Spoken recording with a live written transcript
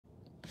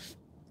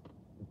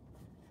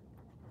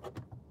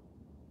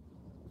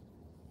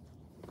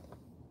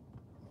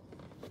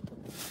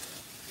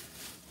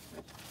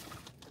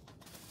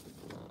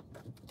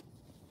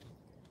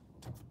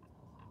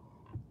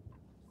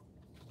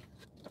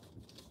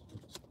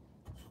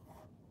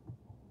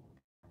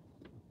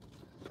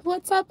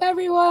What's up,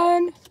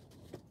 everyone?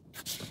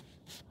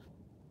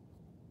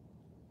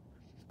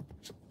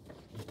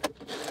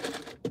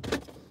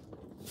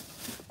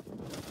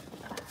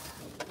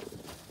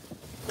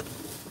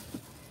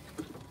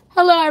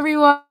 Hello,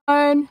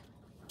 everyone.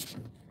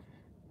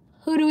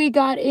 Who do we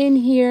got in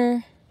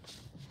here?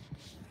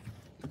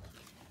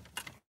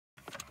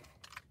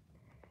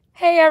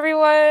 Hey,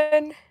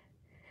 everyone.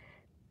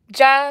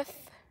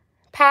 Jeff,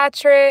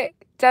 Patrick,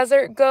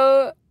 Desert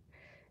Goat,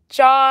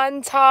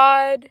 John,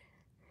 Todd,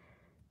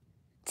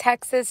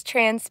 Texas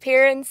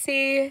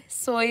Transparency,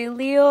 Soy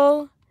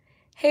Leo.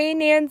 Hey,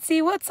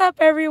 Nancy. What's up,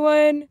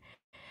 everyone?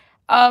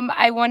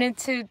 I wanted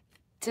to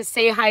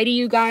say hi to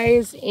you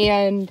guys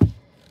and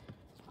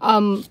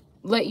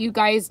let you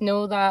guys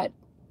know that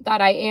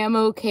I am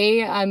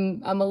okay.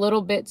 I'm a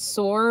little bit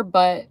sore,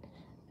 but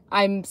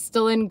I'm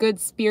still in good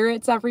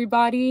spirits,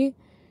 everybody.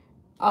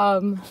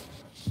 John,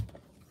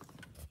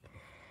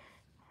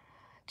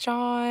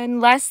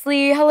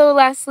 Leslie. Hello,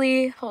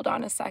 Leslie. Hold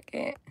on a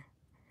second.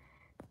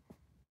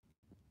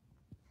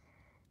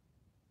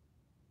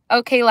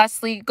 Okay,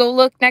 Leslie, go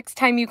look next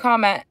time you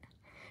comment.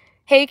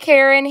 Hey,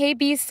 Karen. Hey,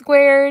 B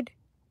Squared.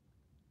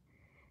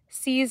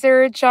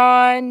 Caesar,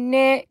 John,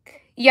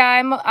 Nick.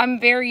 Yeah, I'm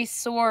very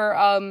sore.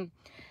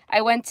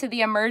 I went to the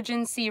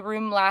emergency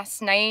room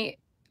last night.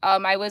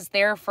 I was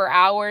there for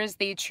hours.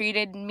 They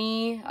treated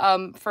me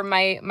for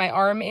my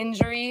arm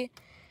injury.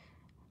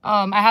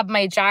 I have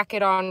my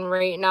jacket on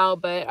right now,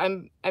 but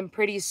I'm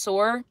pretty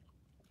sore.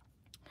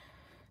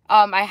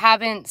 I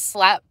haven't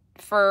slept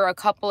for a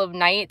couple of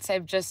nights.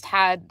 I've just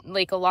had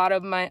like a lot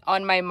of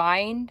on my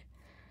mind.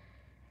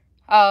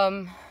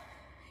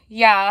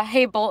 Yeah,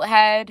 hey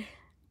Bolthead.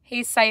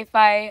 Hey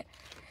Sci-Fi.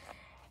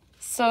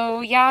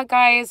 So yeah,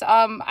 guys,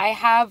 I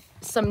have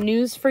some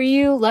news for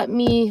you. Let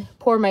me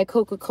pour my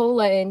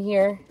Coca-Cola in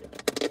here.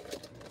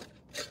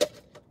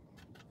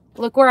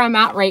 Look where I'm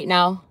at right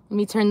now. Let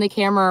me turn the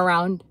camera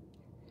around.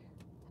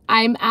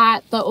 I'm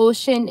at the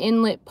Ocean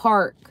Inlet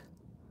Park,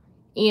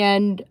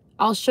 and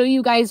I'll show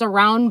you guys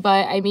around,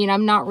 but I mean,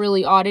 I'm not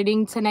really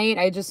auditing tonight.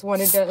 I just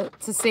wanted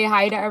to say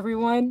hi to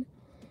everyone.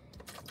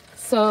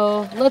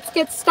 So let's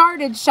get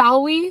started,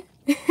 shall we?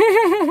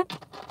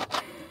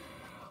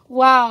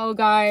 Wow,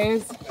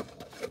 guys.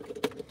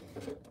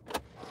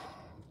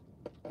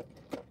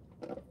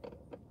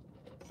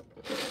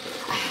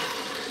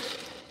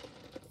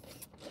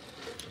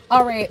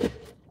 All right.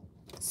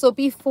 So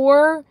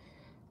before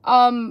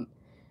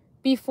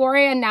I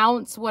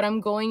announce what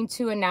I'm going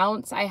to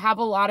announce, I have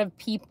a lot of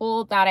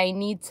people that I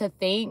need to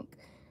thank.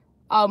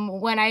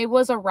 When I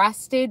was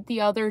arrested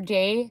the other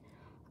day,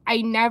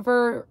 I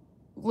never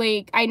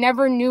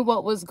knew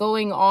what was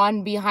going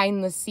on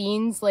behind the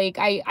scenes. Like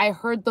I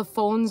heard the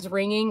phones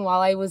ringing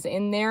while I was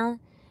in there,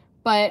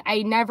 but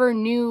I never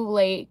knew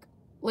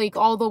like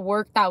all the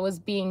work that was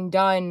being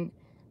done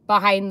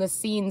behind the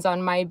scenes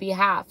on my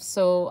behalf.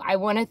 So I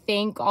want to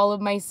thank all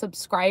of my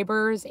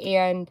subscribers,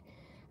 and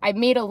I've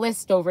made a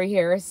list over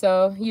here,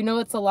 so you know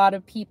it's a lot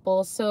of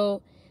people.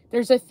 So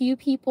there's a few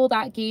people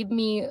that gave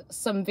me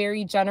some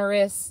very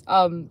generous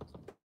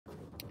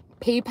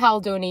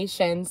PayPal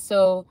donations.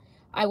 So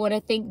I want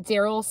to thank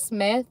Daryl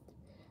Smith,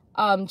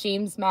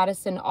 James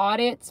Madison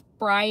Audits,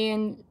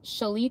 Brian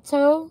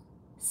Shalito,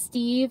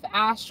 Steve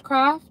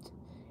Ashcraft,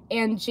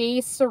 and Jay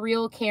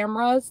Surreal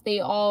Cameras. They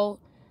all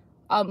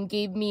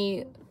gave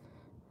me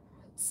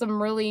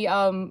some really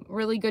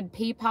good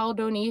PayPal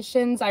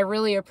donations. I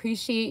really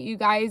appreciate you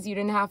guys. You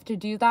didn't have to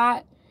do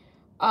that.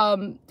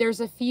 There's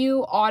a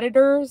few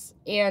auditors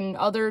and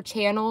other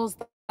channels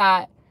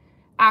that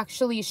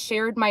actually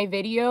shared my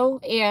video,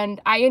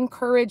 and I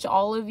encourage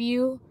all of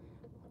you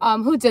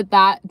who did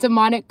that.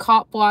 Demonic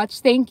Cop Watch,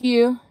 thank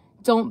you.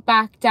 Don't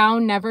back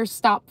down, never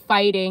stop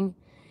fighting.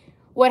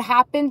 What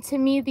happened to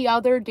me the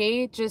other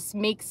day just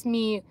makes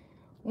me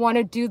want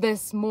to do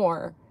this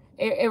more.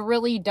 It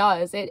really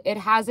does. It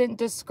hasn't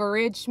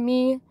discouraged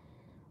me.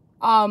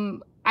 I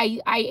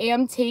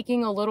am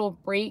taking a little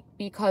break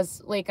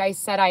because, like I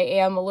said, I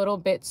am a little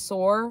bit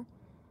sore.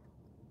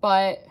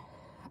 But,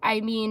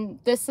 I mean,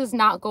 this is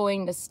not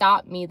going to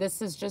stop me.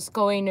 This is just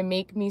going to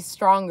make me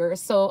stronger.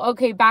 So,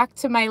 okay, back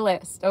to my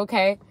list,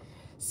 okay?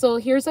 So,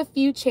 here's a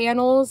few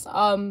channels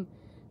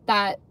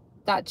that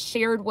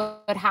shared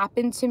what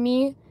acted to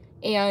me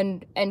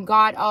and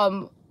got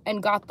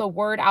the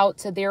word out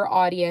to their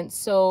audience.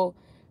 So,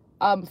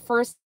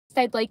 first,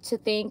 I'd like to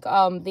thank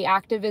the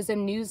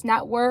Activism News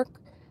Network.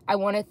 I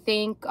want to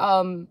thank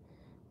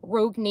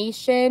Rogue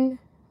Nation,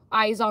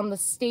 Eyes on the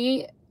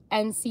State,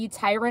 NC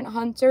Tyrant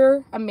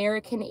Hunter,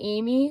 American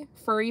Amy,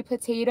 Furry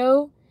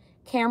Potato,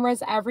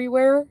 Cameras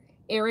Everywhere,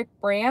 Eric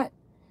Brandt,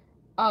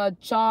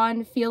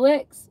 John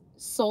Felix,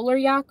 Solar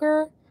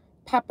Yacker,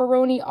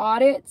 Pepperoni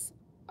Audits,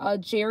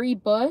 Jerry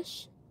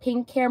Bush,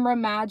 Pink Camera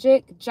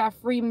Magic,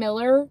 Jeffrey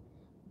Miller,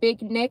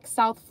 Big Nick,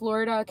 South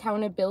Florida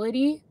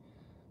Accountability,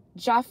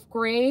 Jeff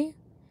Gray,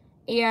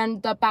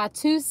 and the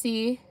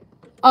Batusi.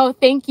 Oh,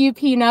 thank you,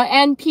 Peanut.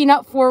 And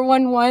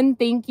Peanut411,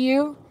 thank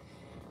you.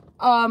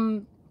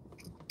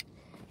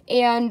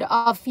 And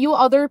a few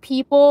other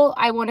people.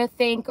 I want to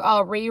thank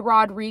Ray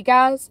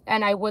Rodriguez,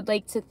 and I would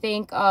like to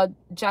thank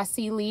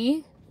Jesse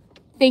Lee.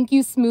 Thank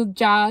you, Smooth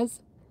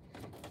Jazz.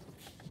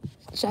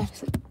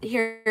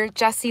 Here,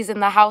 Jesse's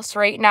in the house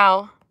right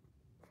now.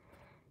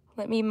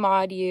 Let me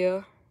mod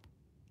you.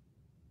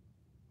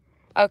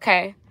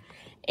 Okay.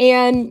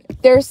 And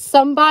there's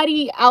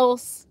somebody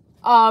else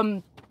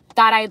that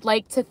I'd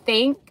like to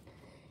thank.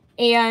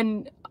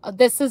 And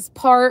this is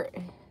part...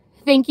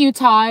 Thank you,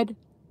 Todd.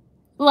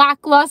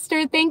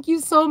 Lackluster, thank you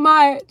so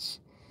much.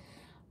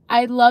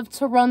 I'd love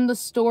to run the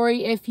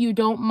story if you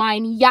don't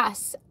mind.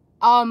 Yes.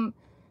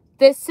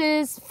 This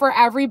is for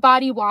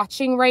everybody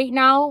watching right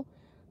now.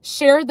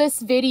 Share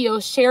this video,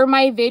 share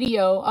my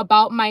video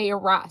about my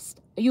arrest.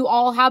 You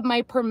all have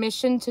my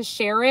permission to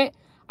share it.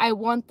 I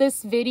want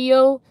this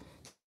video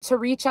to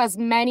reach as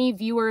many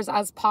viewers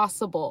as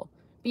possible,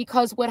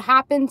 because what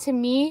happened to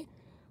me,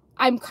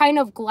 I'm kind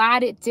of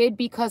glad it did,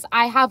 because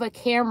I have a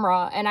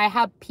camera and I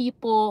have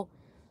people,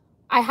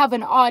 I have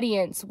an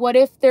audience. What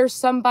if there's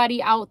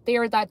somebody out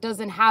there that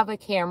doesn't have a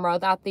camera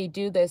that they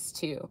do this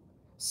to?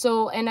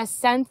 So in a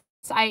sense,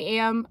 I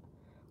am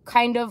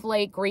kind of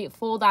like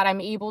grateful that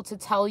I'm able to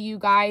tell you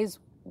guys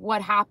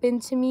what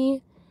happened to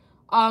me.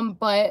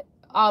 But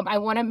I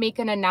want to make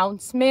an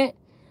announcement.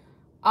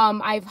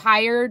 I've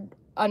hired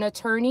an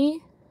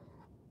attorney.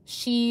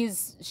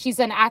 She's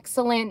an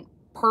excellent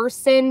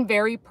person,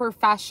 very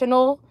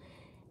professional.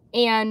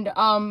 And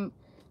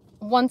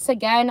once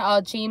again,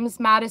 James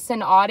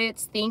Madison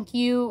Audits, thank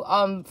you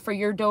for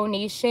your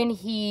donation.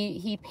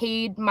 He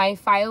paid my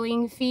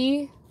filing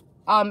fee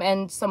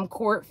and some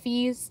court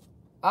fees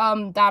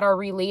that are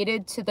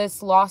related to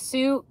this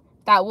lawsuit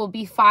that will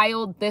be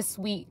filed this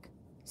week.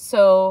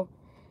 So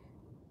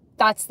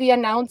that's the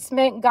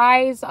announcement,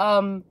 guys.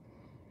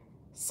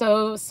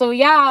 So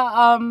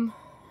yeah,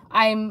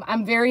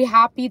 I'm very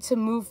happy to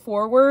move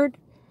forward.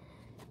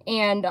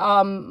 And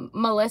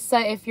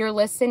Melissa, if you're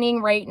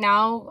listening right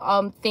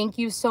now, thank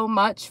you so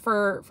much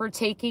for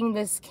taking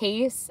this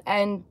case,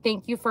 and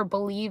thank you for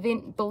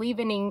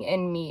believing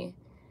in me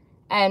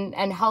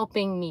and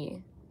helping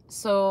me.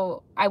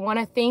 So I want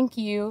to thank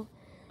you.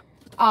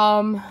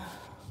 Let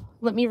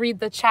me read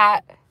the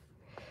chat.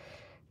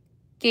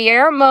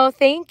 Guillermo,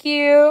 thank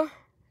you.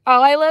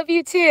 Oh, I love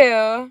you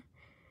too.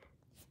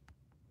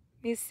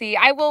 Let me see.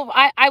 I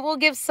will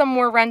give some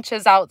more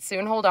wrenches out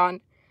soon. Hold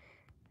on.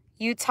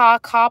 Utah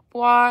Cop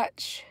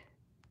Watch.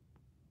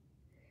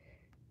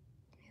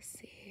 Let me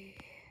see.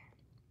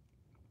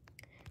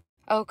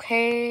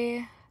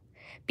 Okay.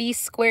 B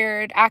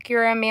squared.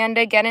 Acura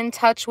Amanda, get in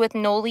touch with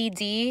Nikon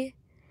D.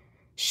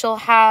 She'll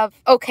have...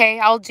 Okay,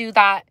 I'll do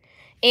that.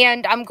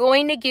 And I'm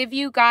going to give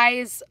you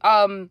guys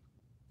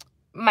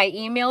my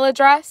email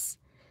address.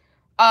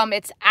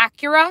 It's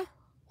Acura,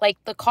 like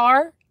the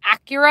car,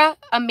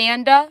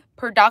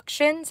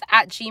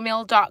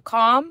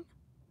 acuraamandaproductions@gmail.com.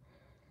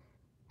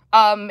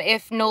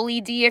 If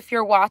Noli D, if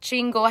you're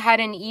watching, go ahead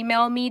and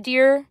email me,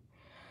 dear.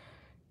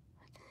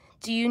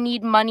 Do you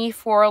need money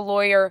for a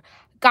lawyer?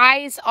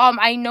 Guys,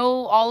 I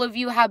know all of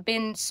you have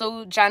been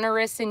so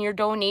generous in your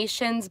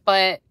donations,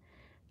 but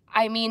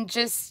I mean,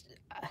 just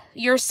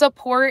your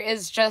support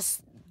is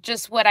just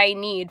what I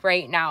need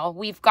right now.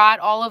 We've got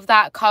all of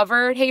that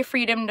covered. Hey,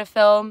 Freedom to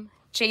Film.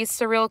 Jay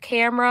Surreal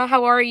Camera,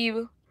 how are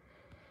you?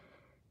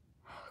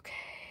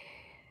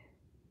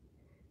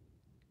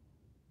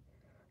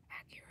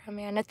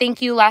 Amanda,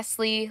 thank you,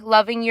 Leslie.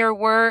 Loving your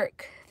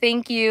work.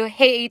 Thank you.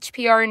 Hey,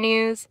 HPR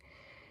News.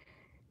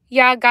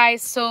 Yeah,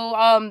 guys, so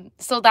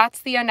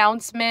that's the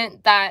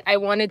announcement that I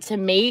wanted to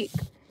make.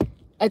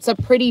 It's a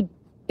pretty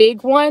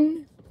big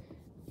one.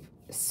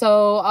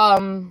 So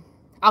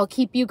I'll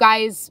keep you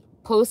guys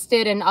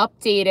posted and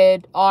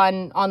updated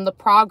on the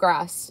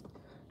progress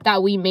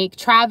that we make.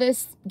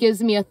 Travis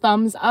gives me a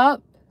thumbs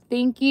up.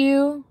 Thank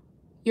you.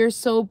 You're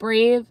so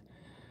brave.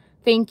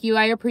 Thank you.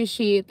 I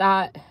appreciate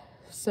that.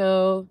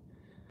 So,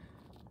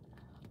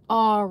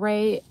 all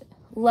right,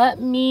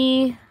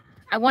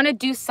 I want to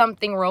do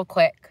something real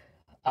quick.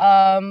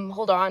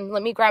 Hold on,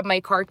 let me grab my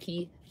car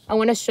key. I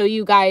want to show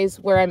you guys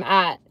where I'm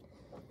at.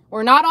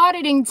 We're not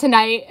auditing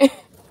tonight.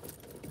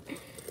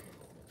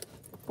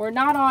 We're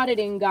not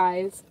auditing,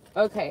 guys.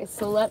 Okay,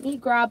 so let me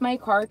grab my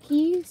car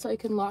key so I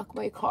can lock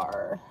my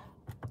car.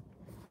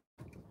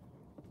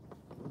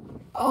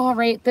 All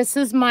right, this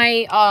is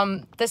my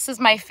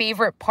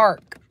favorite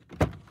park.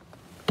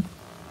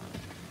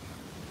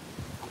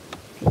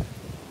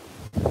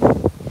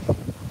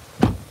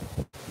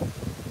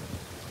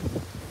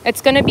 It's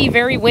going to be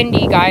very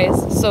windy,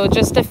 guys, so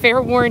just a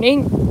fair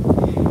warning.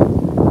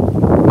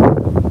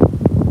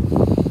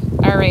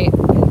 All right.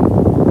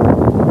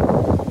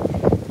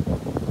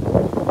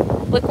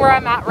 Look where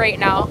I'm at right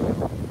now.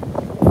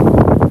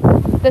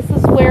 This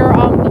is where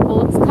the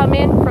boats come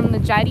in from the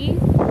jetty.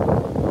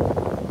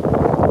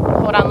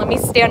 Hold on, let me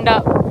stand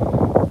up.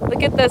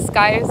 Look at this,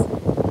 guys.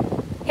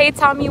 Hey,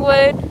 Tommy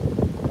Wood.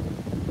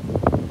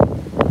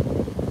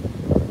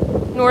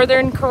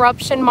 Northern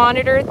Corruption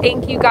Monitor,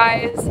 thank you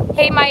guys.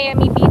 Hey,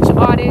 Miami Beach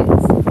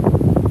Audits.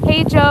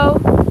 Hey, Joe.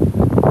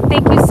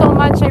 Thank you so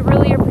much. I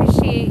really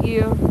appreciate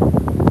you.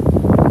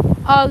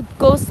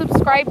 Go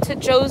subscribe to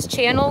Joe's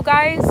channel,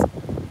 guys.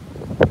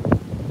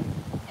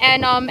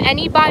 And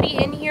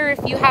anybody in here, if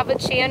you have a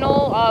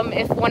channel,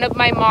 if one of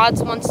my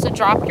mods wants to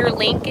drop your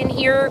link in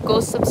here, go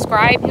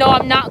subscribe. No,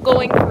 I'm not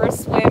going for a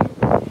swim.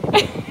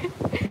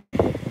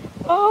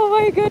 Oh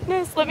my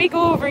goodness. Let me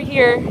go over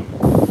here.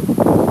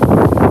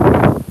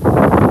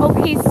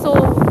 Okay, so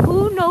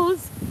who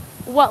knows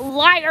what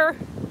liar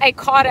I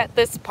caught at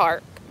this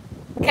park?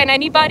 Can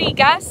anybody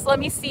guess? Let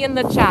me see in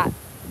the chat.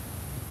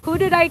 Who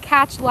did I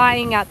catch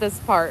lying at this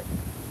park?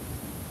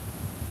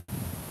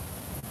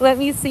 Let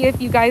me see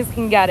if you guys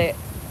can get it.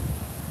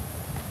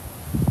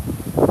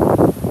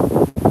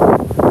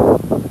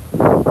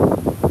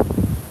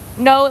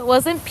 No, it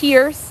wasn't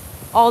Pierce,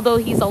 although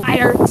he's a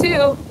liar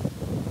too.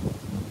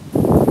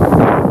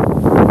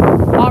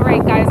 All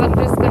right, guys, I'm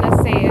just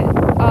gonna say it.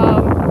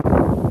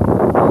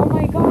 Oh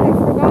my God, I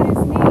forgot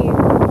his name.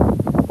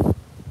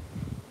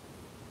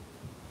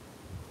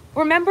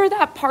 Remember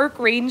that park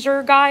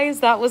ranger, guys,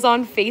 that was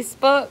on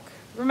Facebook?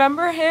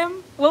 Remember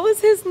him? What was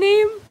his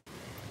name?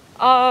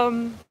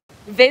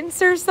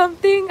 Vince or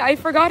something? I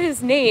forgot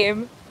his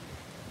name.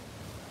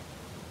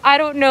 I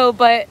don't know,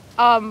 but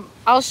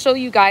I'll show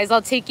you guys.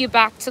 I'll take you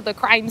back to the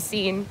crime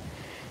scene.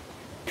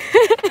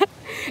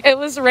 It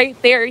was right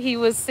there. He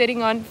was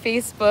sitting on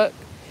Facebook.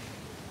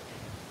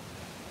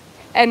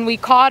 And we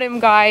caught him,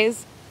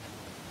 guys.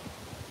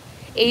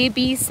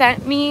 AB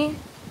sent me.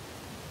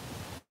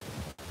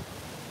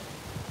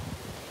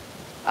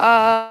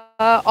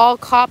 All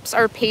cops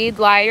are paid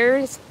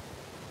liars.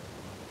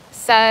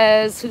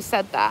 Says, who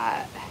said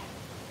that?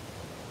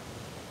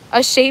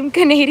 A Shame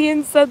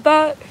Canadian said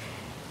that.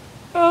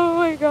 Oh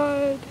my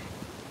God.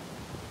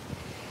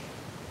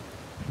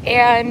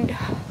 And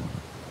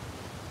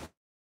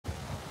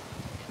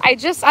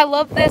I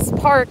love this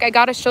park. I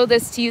gotta show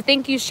this to you.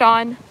 Thank you,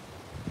 Sean.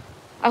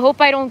 I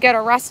hope I don't get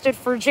arrested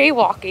for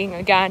jaywalking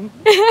again.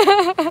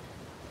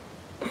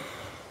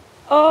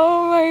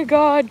 Oh my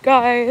God,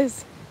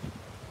 guys.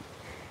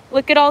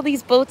 Look at all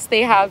these boats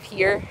they have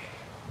here.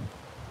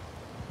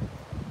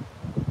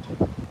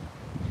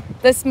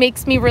 This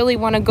makes me really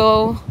want to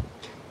go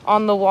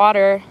on the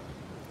water.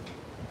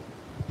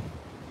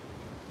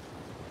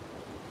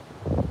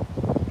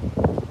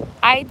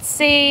 I'd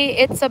say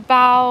it's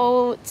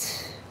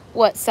about,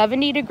 what,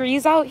 70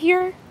 degrees out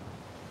here?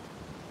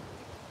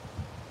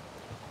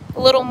 A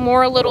little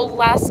more, a little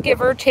less,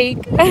 give or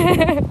take.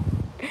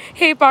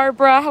 Hey,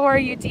 Barbara, how are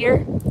you,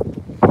 dear?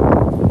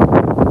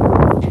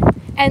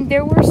 And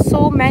there were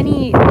so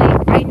many,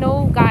 like, I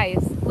know,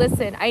 guys,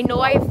 listen, I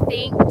know I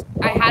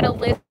had a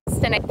list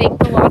and I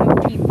thanked a lot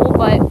of people,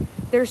 but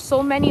there's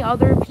so many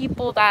other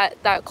people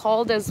that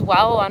called as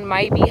well on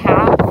my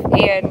behalf,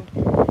 and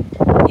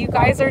you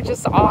guys are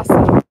just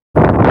awesome.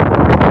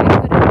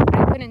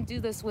 I couldn't do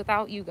this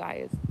without you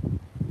guys.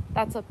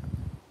 That's a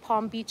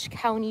Palm Beach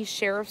County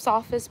Sheriff's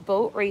Office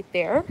boat right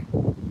there.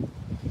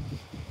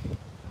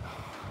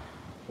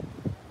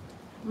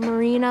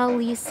 Marina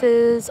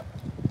leases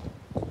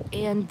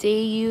and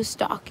day use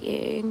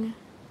stocking.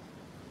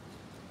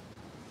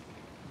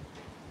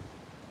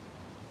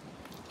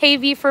 Hey,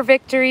 V for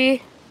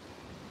victory.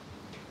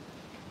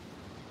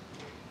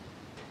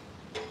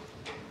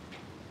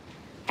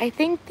 I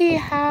think they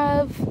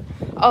have,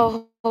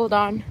 oh, hold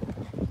on.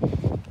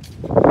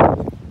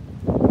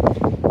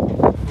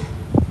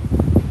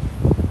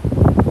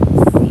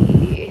 Let's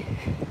see.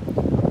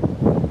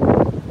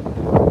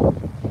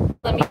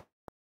 Let me.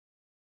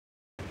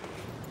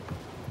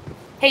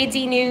 Hey,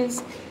 D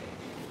News.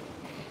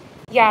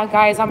 Yeah,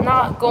 guys, I'm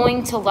not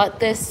going to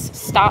let this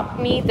stop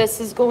me. This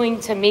is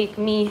going to make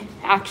me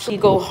actually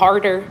go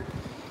harder.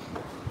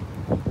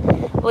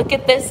 Look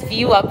at this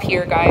view up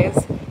here,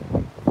 guys.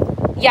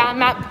 Yeah,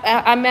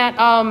 I'm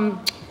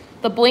at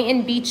the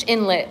Boynton Beach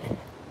Inlet.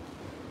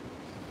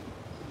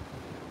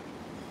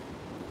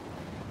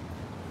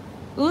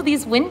 Ooh,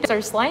 these windows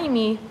are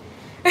slimy.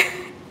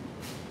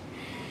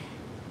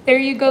 There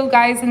you go,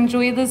 guys.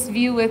 Enjoy this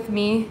view with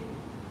me.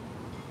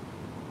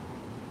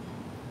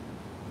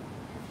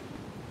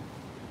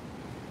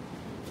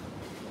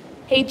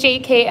 Hey,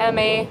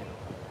 JKMA.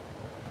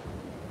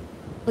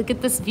 Look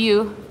at this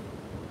view.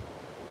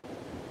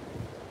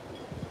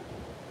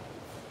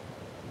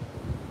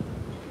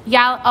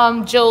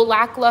 Yeah, Joe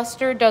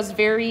Lackluster does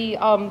very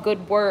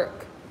good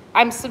work.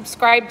 I'm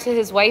subscribed to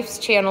his wife's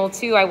channel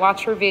too. I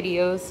watch her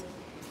videos.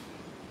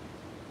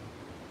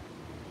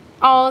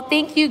 Oh,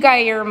 thank you,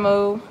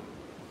 Guillermo.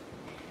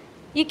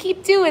 You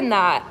keep doing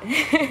that.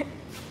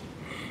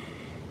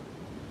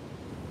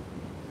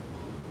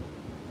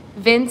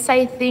 Vince,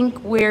 I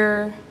think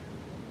we're,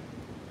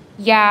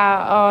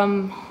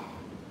 yeah,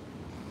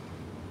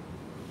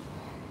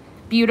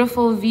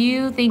 beautiful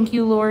view. Thank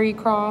you, Lori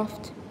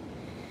Croft.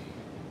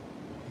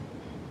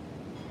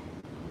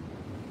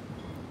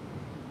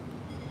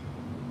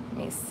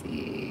 Let me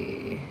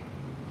see.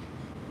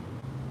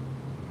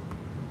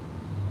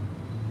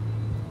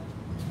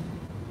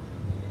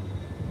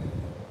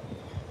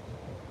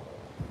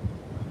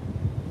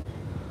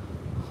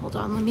 Hold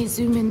on, let me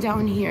zoom in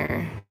down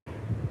here.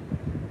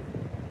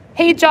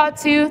 Hey,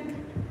 Jawtooth.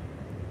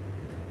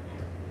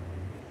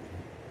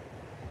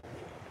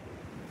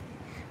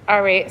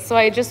 All right, so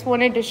I just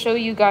wanted to show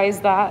you guys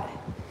that.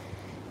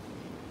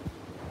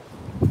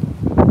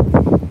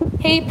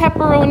 Hey,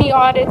 Pepperoni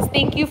Audits,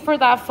 thank you for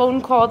that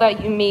phone call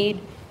that you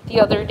made the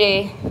other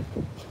day.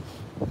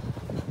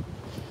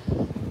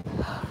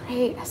 All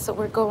right, so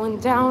we're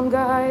going down,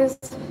 guys.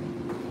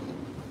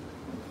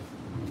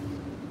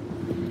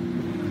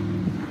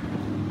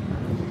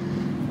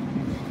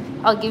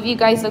 I'll give you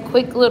guys a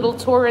quick little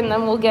tour and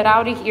then we'll get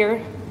out of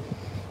here.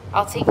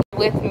 I'll take you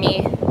with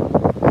me.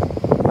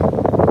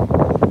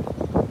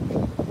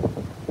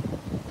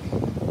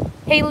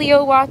 Hey,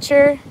 Leo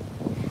Watcher.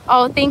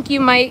 Oh, thank you,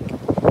 Mike.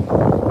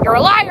 You're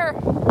a liar.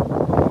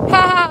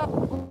 Haha.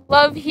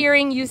 Love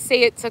hearing you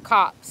say it to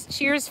cops.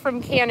 Cheers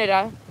from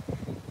Canada.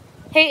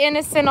 Hey,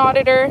 Innocent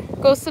Auditor.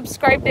 Go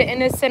subscribe to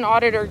Innocent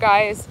Auditor,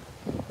 guys.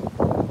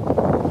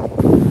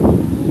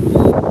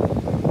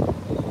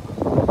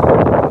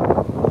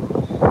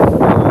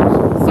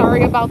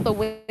 Sorry about the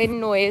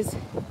wind noise.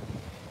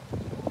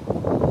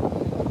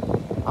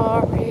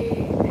 All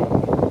right.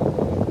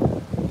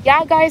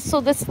 Yeah, guys,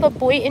 so this is the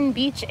Boynton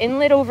Beach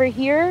Inlet over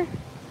here.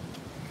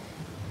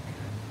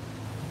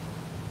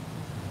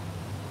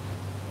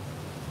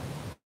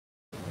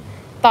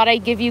 Thought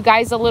I'd give you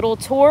guys a little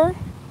tour.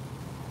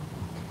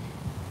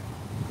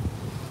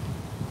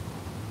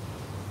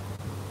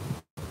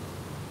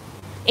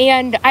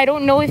 And I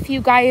don't know if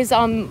you guys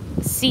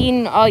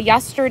seen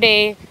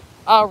yesterday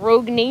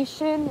Rogue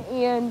Nation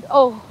and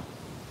oh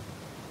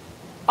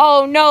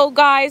no,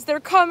 guys, they're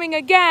coming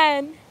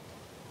again.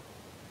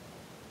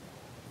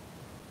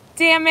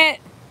 Damn it.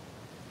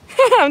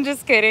 I'm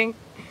just kidding.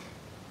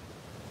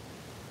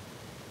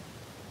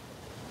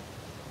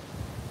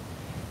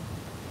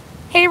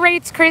 Hey,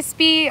 Rates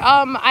Crispy.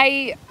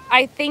 I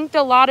thanked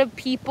a lot of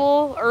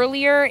people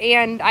earlier,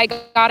 and I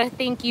gotta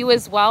thank you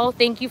as well.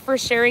 Thank you for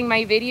sharing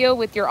my video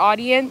with your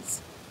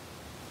audience.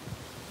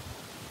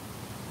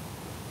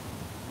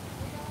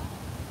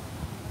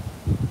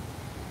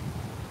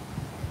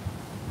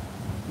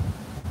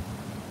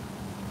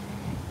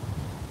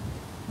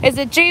 Is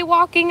it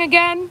jaywalking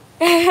again?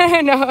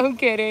 No, I'm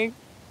kidding.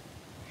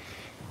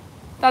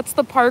 That's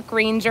the park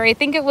ranger. I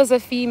think it was a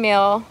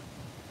female.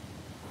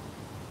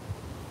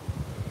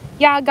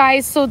 Yeah,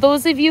 guys, so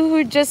those of you who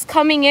are just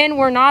coming in,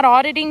 we're not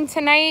auditing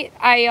tonight.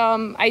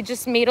 I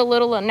just made a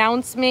little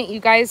announcement. You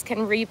guys can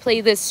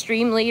replay this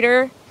stream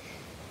later.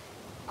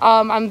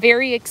 I'm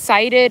very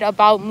excited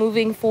about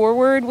moving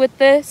forward with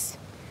this.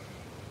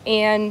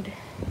 And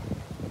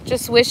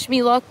just wish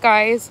me luck,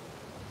 guys.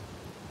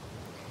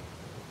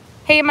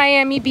 Hey,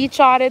 Miami Beach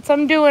Audits,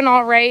 I'm doing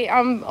all right.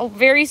 I'm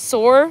very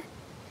sore.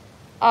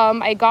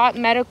 I got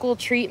medical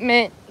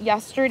treatment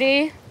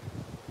yesterday.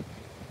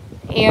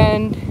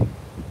 And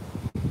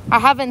I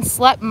haven't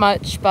slept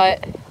much,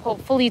 but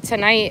hopefully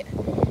tonight.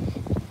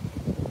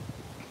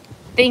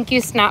 Thank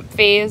you, Snap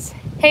Phase.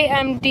 Hey,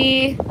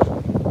 MD.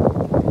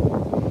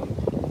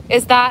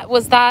 Was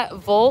that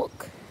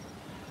Volk?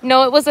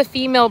 No, it was a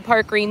female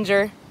park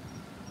ranger.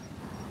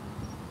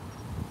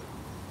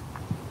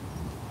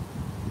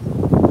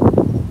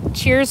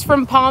 Cheers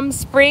from Palm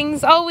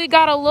Springs. Oh, we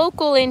got a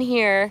local in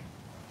here.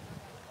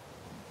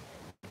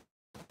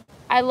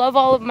 I love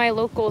all of my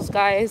locals,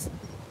 guys.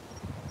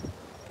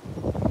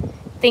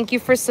 Thank you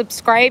for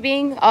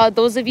subscribing.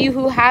 Those of you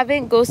who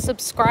haven't, go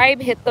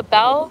subscribe, hit the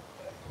bell.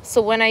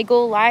 So when I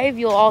go live,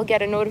 you'll all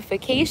get a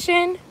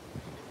notification.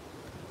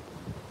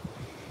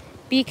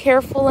 Be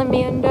careful,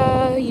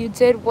 Amanda. You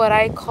did what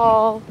I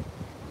call...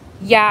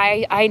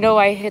 Yeah, I know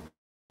I hit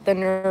the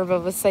nerve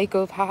of a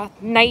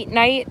psychopath. Night,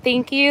 night,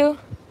 thank you.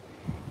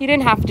 You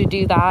didn't have to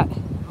do that.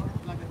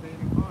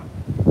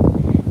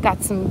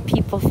 Got some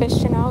people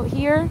fishing out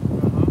here.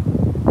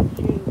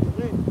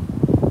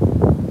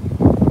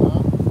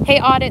 Hey,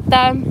 Audit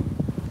Them.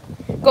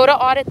 Go to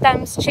Audit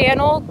Them's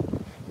channel.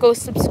 Go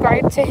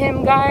subscribe to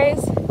him,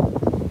 guys.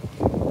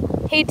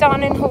 Hey,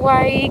 Don in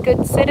Hawaii.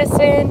 Good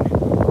citizen.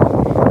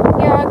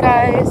 Yeah,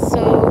 guys.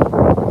 So,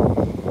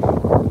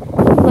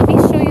 let me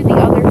show you the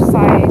other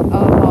side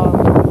of...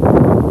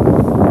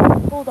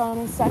 hold on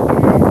a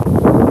second.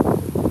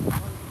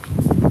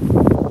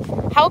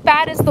 How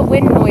bad is the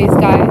wind noise,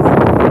 guys?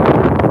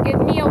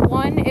 Give me a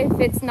 1 if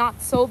it's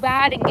not so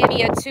bad, and give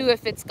me a 2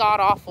 if it's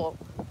god-awful.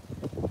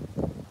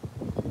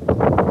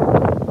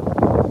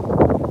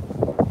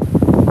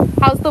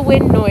 How's the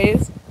wind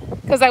noise?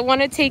 Because I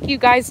want to take you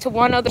guys to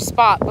one other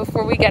spot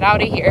before we get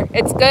out of here.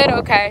 It's good?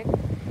 Okay.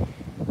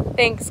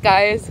 Thanks,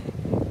 guys.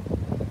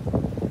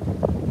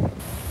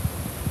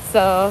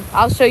 So,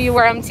 I'll show you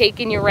where I'm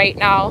taking you right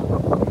now.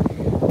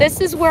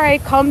 This is where I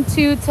come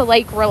to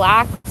like,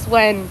 relax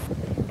when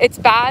it's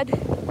bad.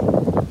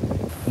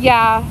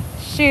 Yeah,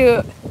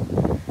 shoot.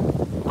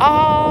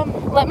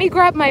 Let me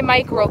grab my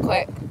mic real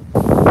quick.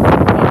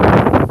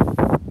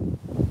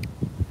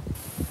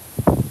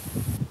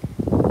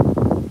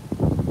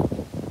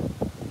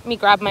 Let me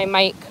grab my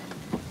mic.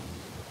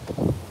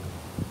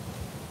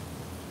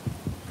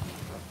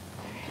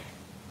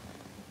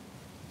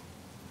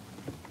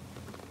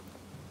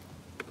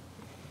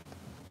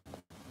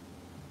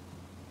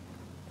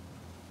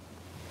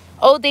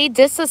 Oh, they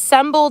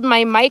disassembled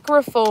my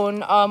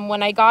microphone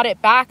when I got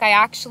it back. I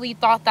actually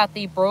thought that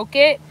they broke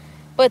it,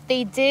 but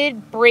they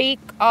did break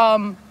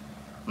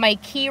my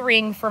key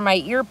ring for my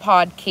ear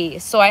pod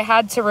case, so I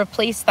had to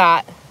replace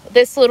that.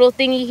 This little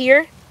thingy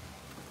here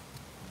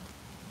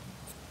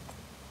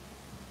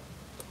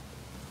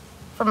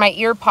for my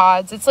ear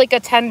pods. It's like a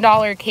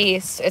 $10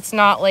 case. It's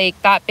not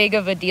like that big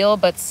of a deal,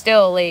 but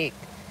still, like,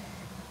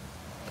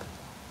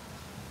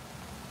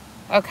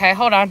 okay,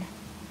 hold on.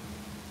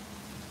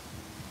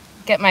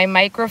 Get my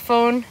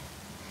microphone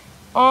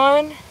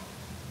on.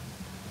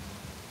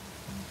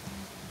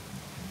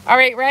 All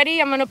right,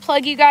 ready? I'm gonna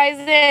plug you guys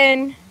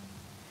in.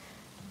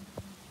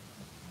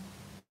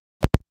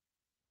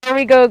 There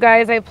we go,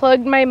 guys. I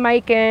plugged my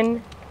mic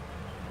in.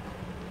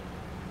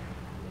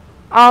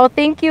 Oh,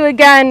 thank you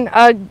again,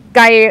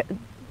 Guy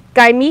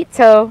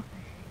Mito.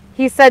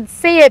 He said,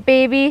 "Say it,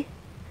 baby.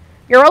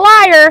 You're a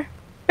liar."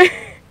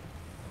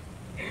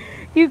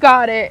 You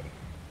got it.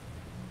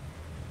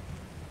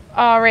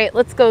 All right,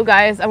 let's go,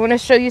 guys. I want to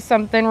show you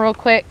something real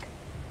quick.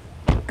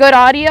 Good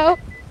audio.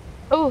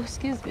 Oh,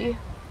 excuse me.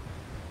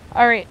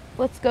 All right,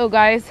 let's go,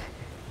 guys.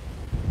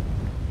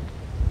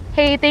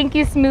 Hey, thank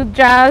you, Smooth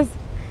Jazz.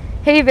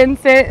 Hey,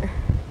 Vincent.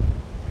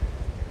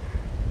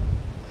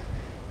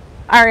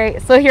 All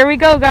right, so here we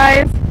go,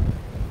 guys.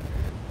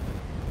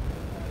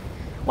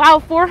 Wow,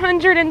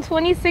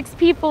 426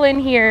 people in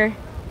here.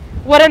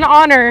 What an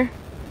honor.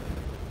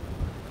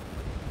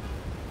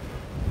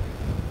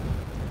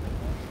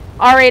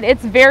 All right,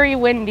 it's very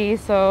windy,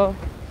 so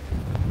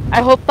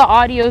I hope the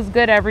audio is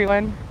good,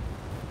 everyone.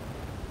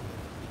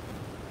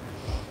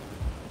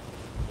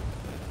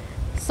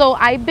 So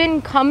I've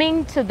been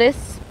coming to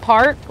this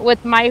park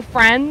with my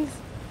friends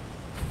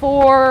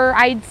for,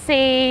 I'd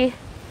say,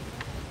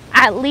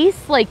 at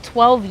least like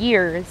 12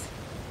 years.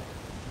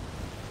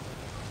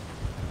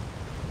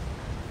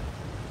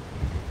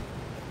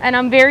 And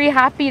I'm very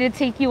happy to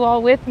take you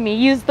all with me.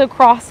 Use the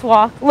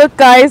crosswalk. Look,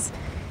 guys,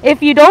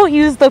 if you don't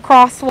use the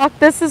crosswalk,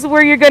 this is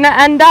where you're gonna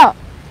end up,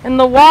 in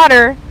the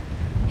water.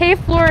 Hey,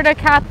 Florida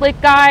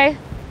Catholic guy.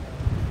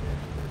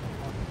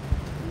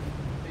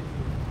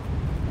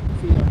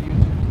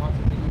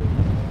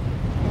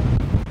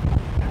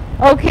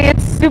 Okay,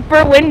 it's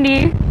super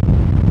windy.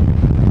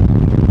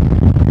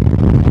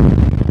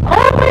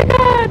 Oh my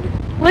God,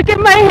 look at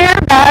my hair,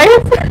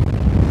 guys.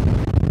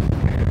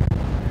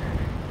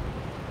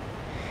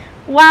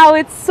 Wow,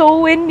 it's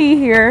so windy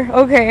here.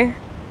 Okay.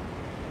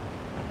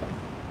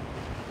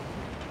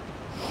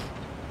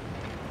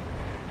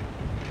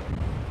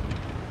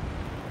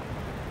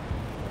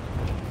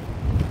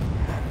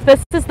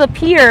 This is the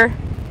pier.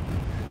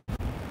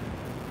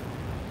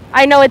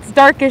 I know it's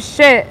dark as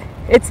shit.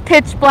 It's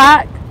pitch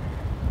black.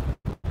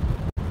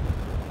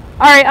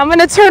 All right, I'm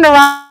gonna turn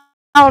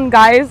around,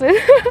 guys.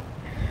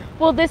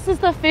 Well, this is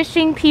the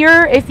fishing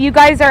pier. If you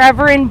guys are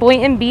ever in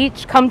Boynton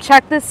Beach, come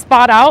check this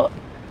spot out.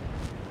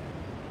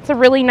 It's a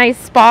really nice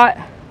spot.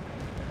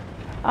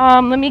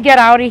 Let me get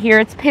out of here.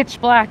 It's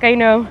pitch black, I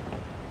know.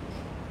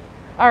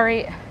 All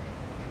right.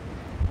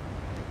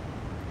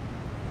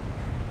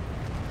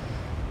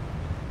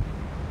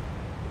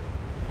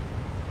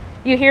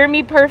 You hear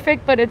me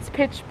perfect, but it's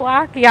pitch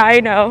black? Yeah, I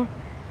know.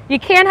 You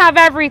can't have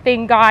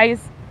everything,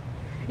 guys.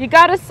 You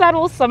gotta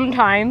settle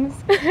sometimes.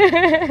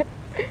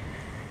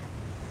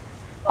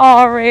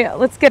 All right,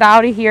 let's get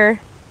out of here.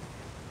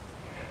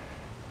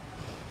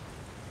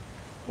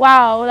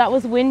 Wow, that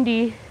was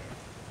windy.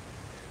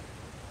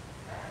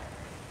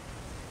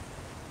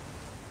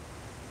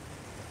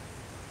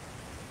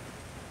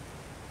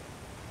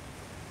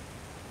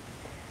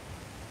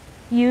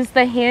 Use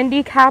the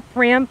handicap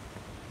ramp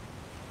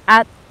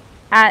at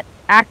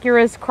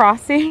Acura's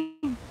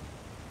crossing.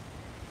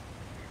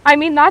 I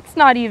mean, that's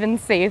not even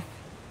safe.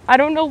 I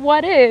don't know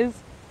what is,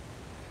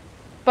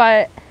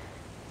 but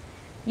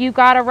you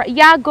gotta,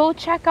 yeah, go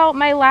check out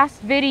my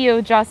last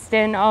video,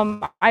 Justin.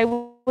 I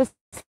was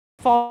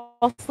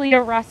falsely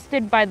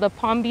arrested by the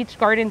Palm Beach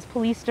Gardens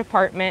Police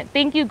Department.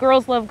 Thank you,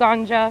 Girls Love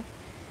Ganja.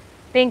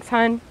 Thanks,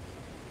 hun.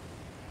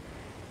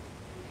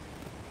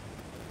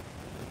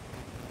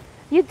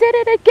 You did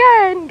it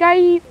again,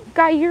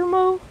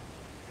 Guillermo.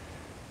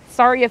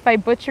 Sorry if I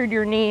butchered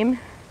your name.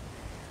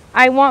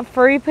 I want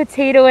Furry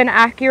Potato and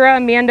Acura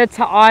Amanda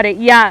to audit.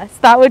 Yes,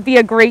 that would be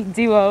a great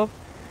duo.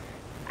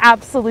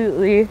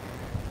 Absolutely.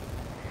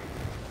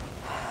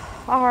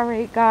 All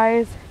right,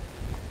 guys.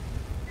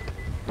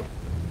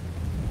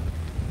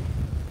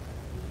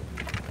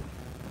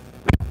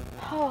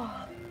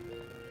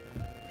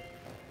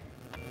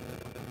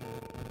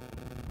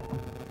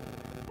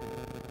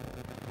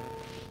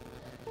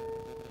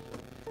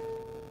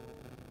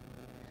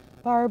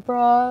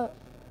 Barbara,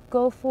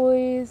 go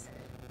boys.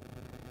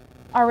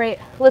 All right,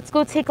 let's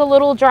go take a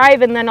little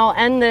drive and then I'll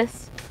end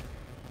this.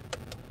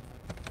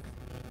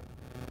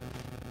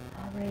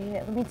 All right,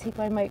 let me take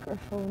my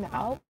microphone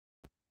out.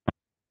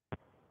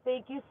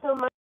 Thank you so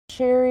much for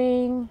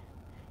sharing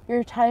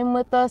your time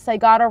with us. I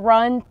gotta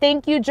run.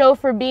 Thank you, Joe,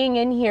 for being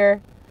in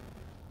here.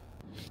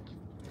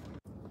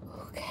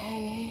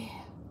 Okay.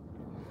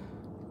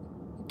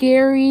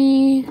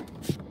 Gary.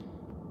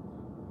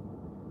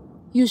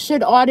 You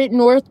should audit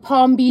North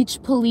Palm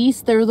Beach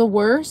police. They're the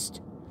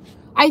worst.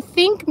 I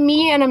think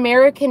me and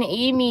American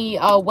Amy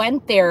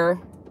went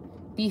there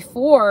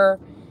before,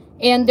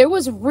 and there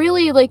was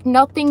really like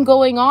nothing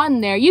going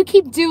on there. You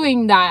keep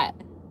doing that,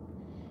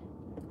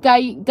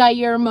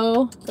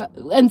 Guillermo,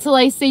 until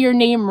I say your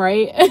name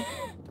right.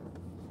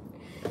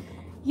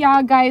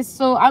 Yeah, guys,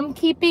 so I'm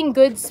keeping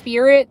good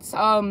spirits.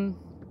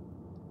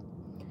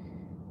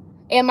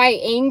 Am I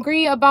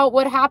angry about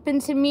what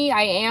happened to me?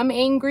 I am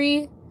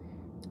angry.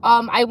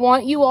 I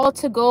want you all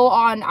to go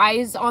on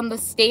Eyes on the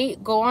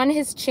State, go on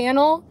his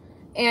channel,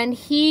 and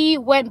he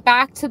went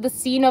back to the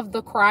scene of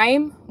the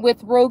crime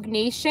with Rogue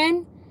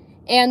Nation,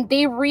 and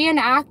they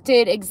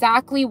reenacted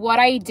exactly what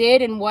I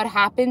did and what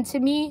happened to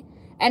me,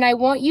 and I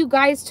want you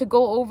guys to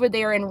go over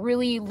there and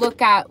really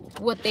look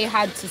at what they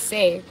had to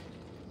say.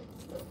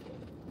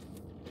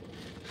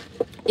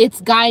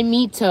 It's Guy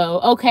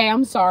Mito. Okay,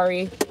 I'm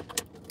sorry.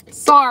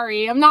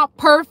 Sorry, I'm not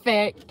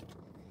perfect.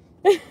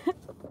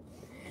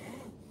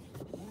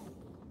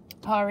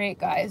 All right,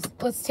 guys,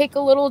 let's take a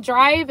little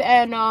drive,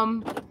 and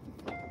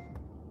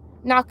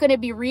not gonna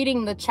be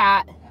reading the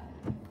chat.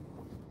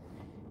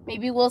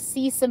 Maybe we'll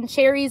see some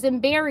cherries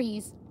and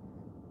berries.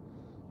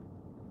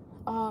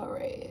 All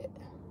right.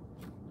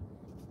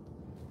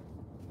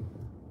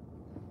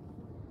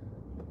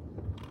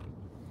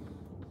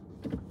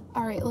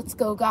 All right, let's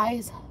go,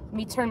 guys. Let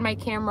me turn my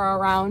camera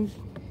around.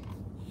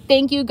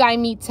 Thank you, Guy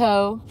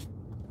Mito.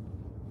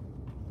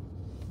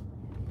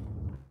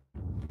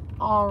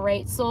 All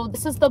right, so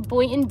this is the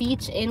Boynton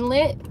Beach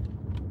Inlet.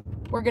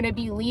 We're gonna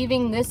be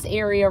leaving this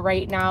area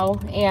right now,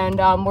 and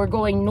we're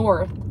going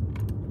north.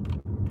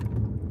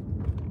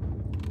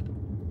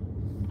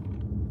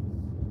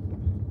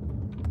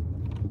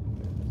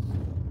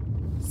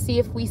 See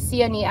if we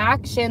see any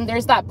action.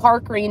 There's that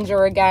park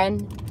ranger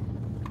again.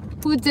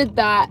 Who did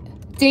that?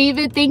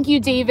 David, thank you,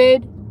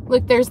 David.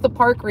 Look, there's the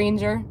park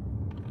ranger.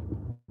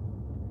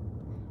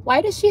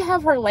 Why does she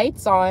have her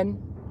lights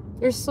on?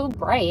 They're so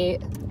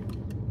bright.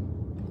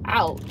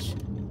 Ouch.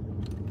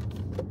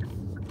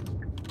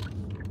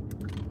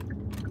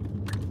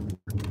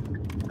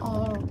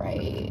 All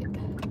right.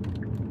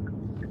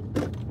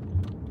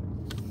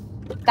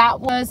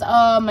 That was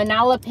a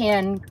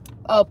Manalapan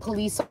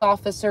police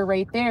officer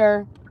right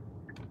there.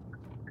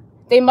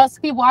 They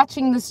must be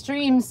watching the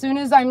stream. As soon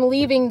as I'm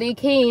leaving, they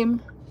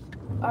came.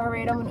 All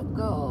right, I'm gonna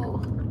go.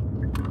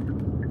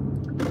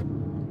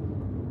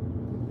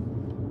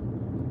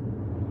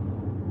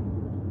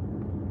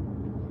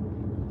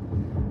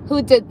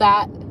 Who did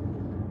that?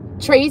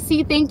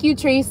 Tracy, thank you,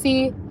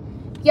 Tracy.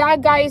 Yeah,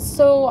 guys,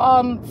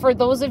 so for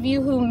those of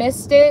you who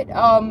missed it,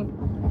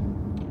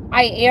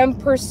 I am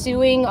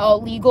pursuing a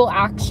legal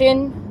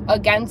action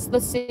against the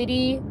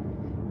city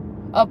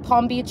of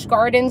Palm Beach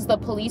Gardens, the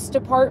police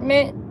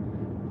department.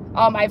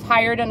 I've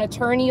hired an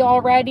attorney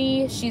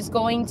already. She's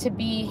going to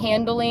be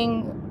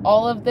handling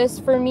all of this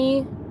for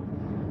me.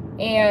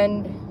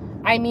 And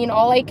I mean,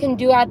 all I can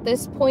do at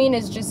this point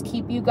is just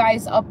keep you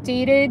guys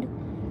updated.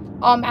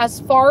 As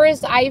far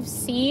as I've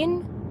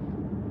seen,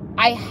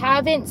 I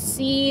haven't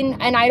seen,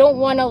 and I don't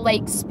want to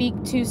like speak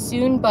too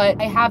soon, but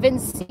I haven't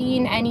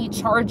seen any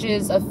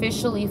charges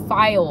officially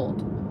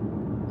filed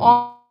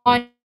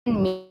on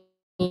me.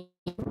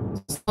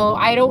 So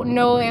I don't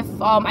know if,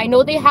 I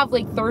know they have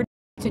like 30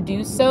 to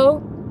do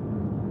so.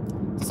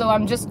 So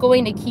I'm just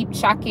going to keep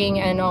checking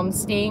and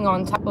staying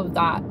on top of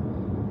that.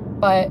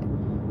 But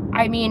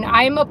I mean,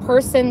 I'm a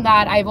person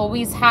that I've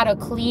always had a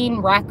clean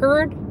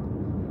record.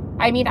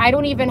 I mean, I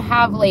don't even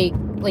have like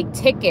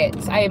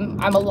tickets. I'm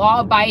a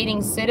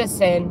law-abiding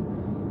citizen,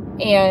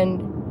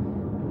 and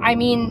I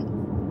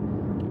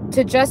mean,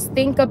 to just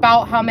think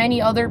about how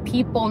many other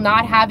people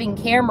not having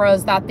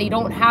cameras, that they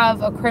don't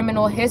have a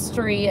criminal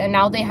history, and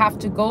now they have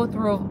to go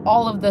through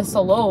all of this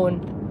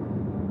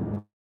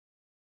alone.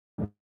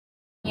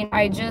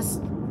 I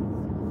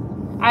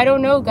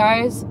don't know,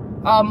 guys.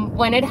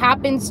 When it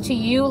happens to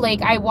you,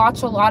 like, I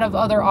watch a lot of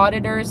other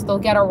auditors, they'll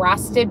get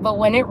arrested, but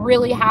when it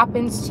really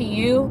happens to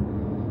you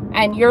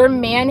and you're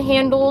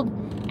manhandled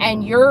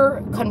and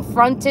you're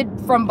confronted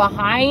from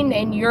behind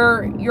and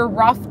you're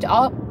roughed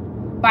up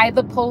by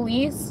the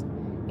police,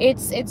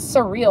 it's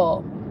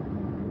surreal.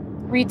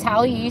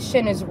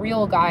 Retaliation is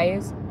real,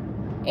 guys.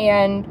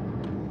 And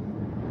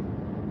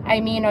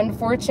I mean,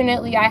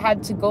 unfortunately, I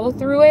had to go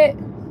through it,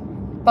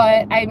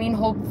 but I mean,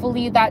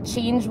 hopefully that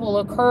change will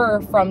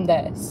occur from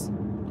this.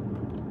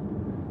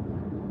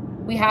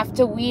 We have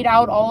to weed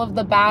out all of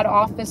the bad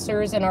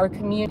officers in our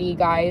community,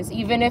 guys.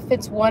 Even if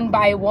it's one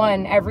by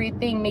one,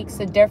 everything makes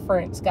a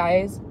difference,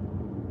 guys.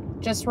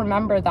 Just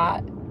remember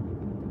that.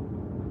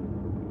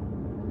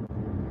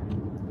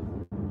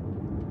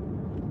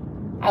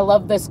 I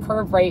love this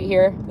curve right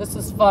here. This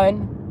is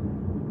fun.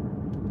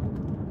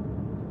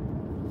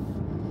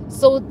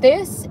 So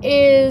this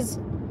is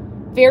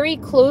very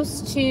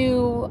close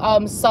to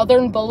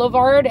Southern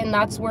Boulevard, and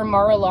that's where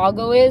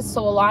Mar-a-Lago is.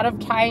 So a lot of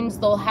times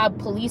they'll have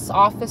police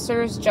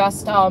officers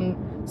just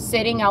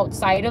sitting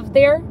outside of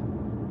there.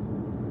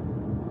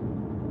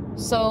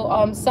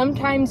 So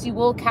sometimes you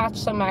will catch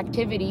some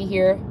activity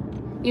here.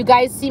 You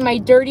guys see my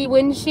dirty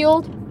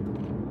windshield?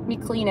 Let me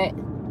clean it.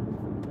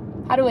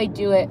 How do I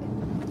do it?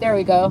 There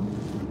we go.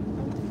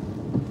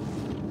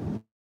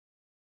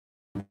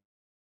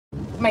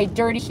 My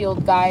dirty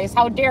shield, guys.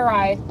 How dare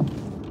I?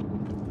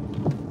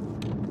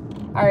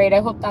 Alright,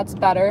 I hope that's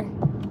better.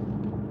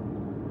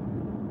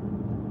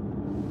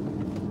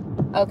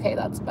 Okay,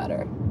 that's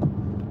better.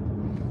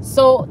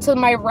 So to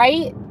my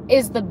right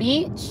is the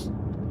beach.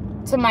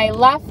 To my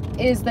left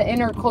is the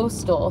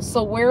intercoastal.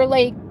 So we're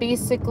like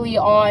basically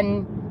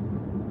on,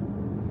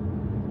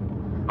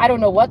 I don't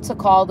know what to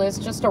call this,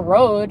 just a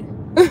road.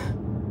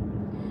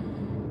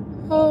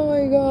 Oh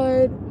my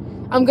god.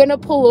 I'm gonna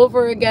pull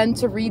over again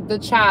to read the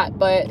chat,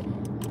 but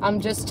I'm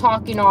just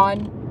talking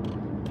on.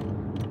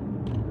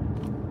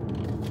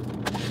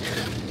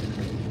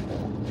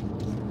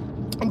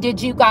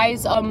 Did you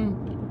guys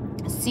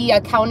see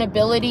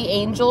Accountability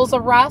Angel's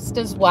arrest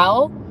as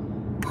well?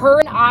 Her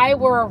and I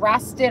were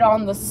arrested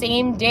on the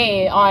same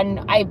day on,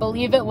 I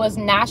believe it was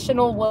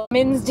National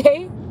Women's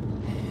Day.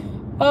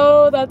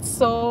 Oh, that's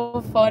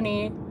so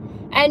funny.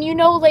 And you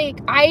know, like,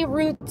 I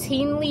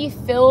routinely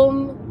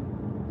film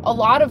a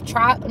lot of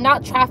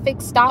not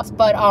traffic stops,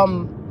 but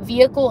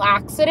vehicle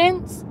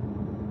accidents.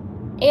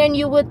 And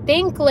you would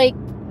think like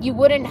you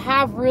wouldn't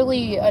have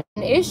really an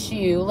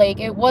issue.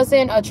 Like it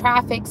wasn't a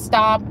traffic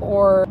stop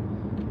or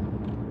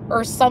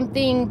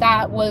something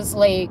that was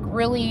like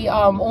really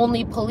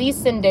only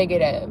police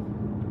indicative.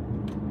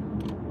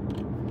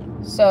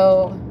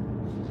 So,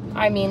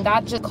 I mean,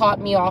 that just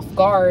caught me off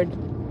guard.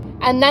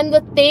 And then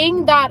the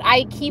thing that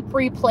I keep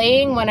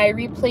replaying when I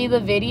replay the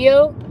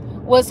video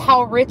was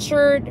how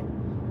Richard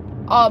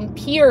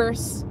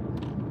Pierce,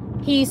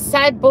 he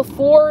said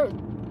before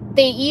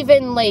they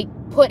even like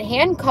put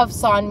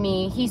handcuffs on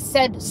me, he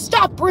said,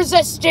 "Stop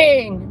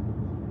resisting!"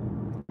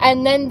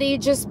 And then they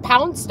just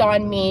pounced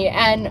on me,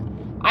 and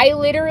I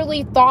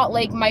literally thought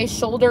like my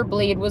shoulder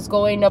blade was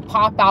going to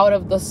pop out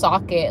of the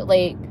socket.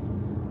 Like,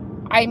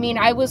 I mean,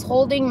 I was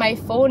holding my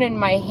phone in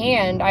my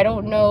hand. I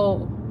don't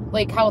know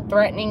like how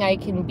threatening I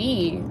can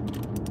be,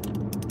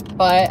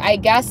 but I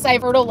guess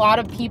I've hurt a lot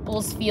of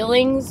people's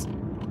feelings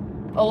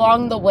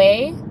along the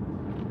way,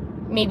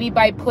 maybe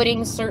by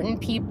putting certain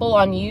people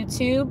on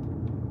YouTube.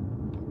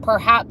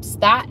 Perhaps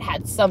that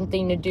had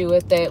something to do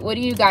with it. What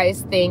do you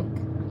guys think?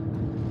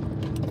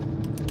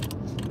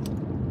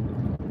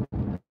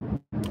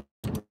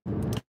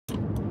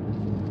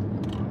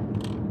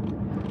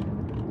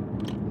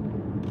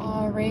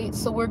 All right,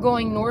 so we're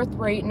going north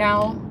right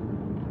now.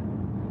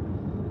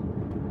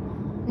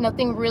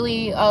 Nothing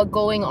really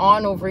going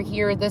on over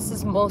here. This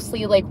is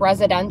mostly like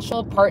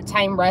residential,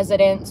 part-time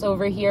residents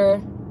over here.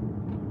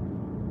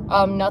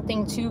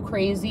 Nothing too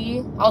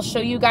crazy. I'll show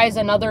you guys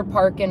another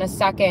park in a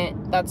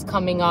second that's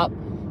coming up.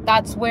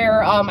 That's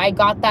where I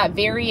got that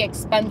very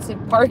expensive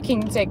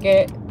parking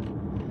ticket.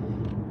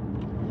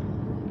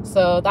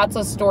 So that's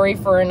a story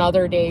for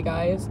another day,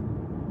 guys.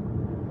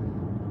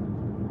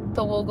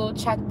 So we'll go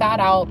check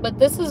that out. But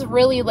this is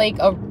really like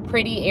a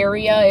pretty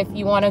area if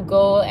you want to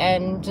go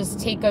and just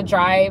take a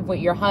drive with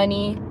your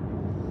honey.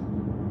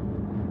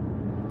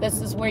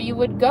 This is where you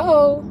would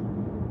go.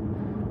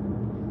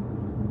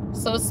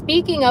 So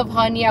speaking of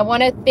honey, I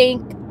want to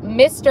thank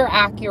Mr.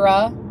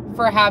 Acura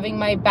for having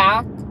my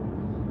back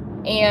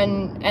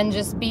and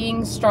just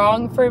being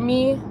strong for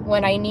me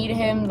when I need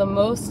him the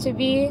most to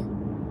be.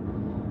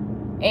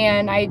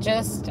 And I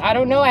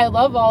don't know, I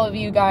love all of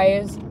you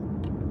guys.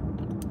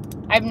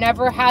 I've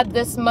never had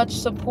this much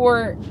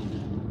support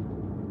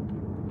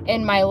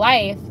in my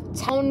life.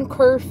 Town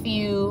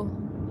curfew.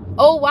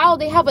 Oh wow,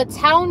 they have a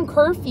town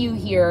curfew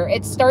here.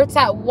 It starts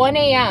at 1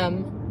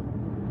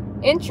 a.m.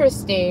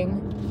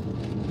 Interesting.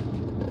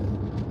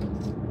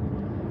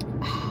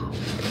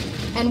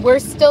 And we're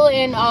still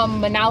in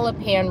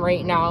Manalapan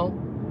right now.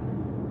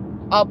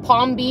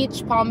 Palm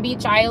Beach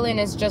Island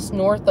is just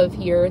north of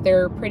here.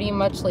 They're pretty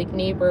much like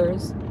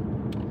neighbors.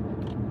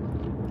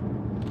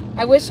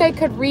 I wish I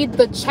could read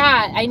the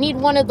chat. I need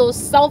one of those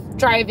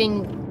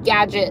self-driving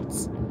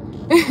gadgets.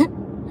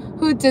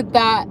 Who did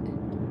that?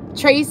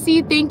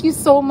 Tracy, thank you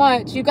so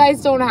much. You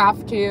guys don't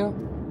have to.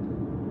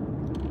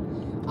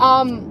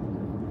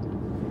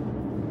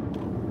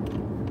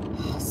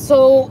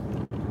 So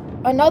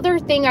another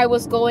thing I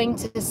was going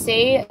to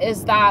say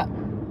is that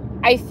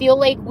I feel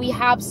like we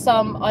have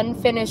some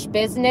unfinished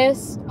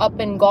business up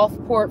in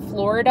Gulfport,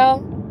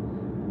 Florida.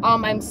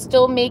 I'm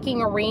still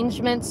making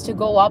arrangements to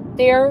go up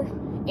there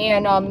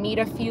and meet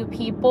a few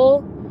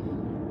people.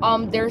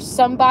 There's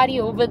somebody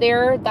over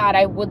there that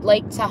I would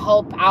like to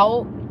help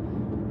out.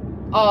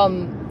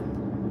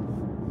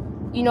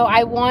 You know,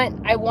 I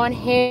want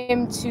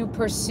him to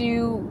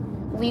pursue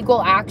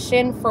legal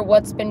action for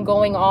what's been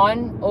going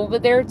on over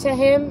there to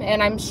him,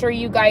 and I'm sure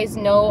you guys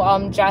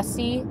know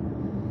Jesse.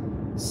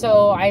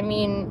 So I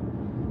mean,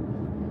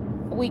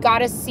 we got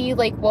to see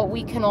like what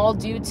we can all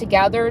do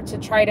together to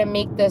try to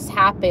make this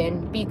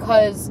happen,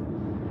 because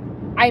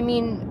I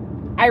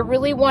mean, I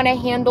really want to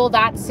handle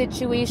that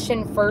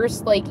situation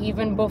first, like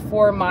even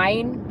before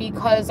mine,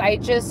 because I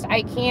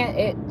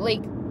can't,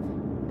 like,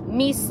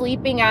 me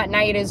sleeping at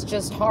night is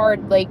just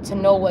hard, like, to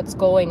know what's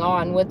going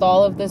on with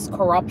all of this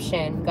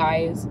corruption,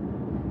 guys.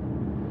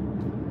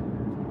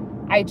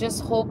 I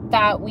just hope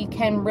that we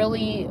can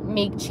really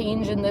make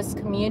change in this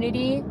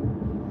community.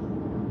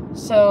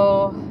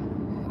 So,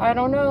 I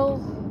don't know.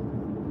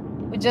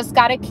 We just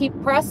gotta keep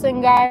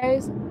pressing,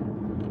 guys.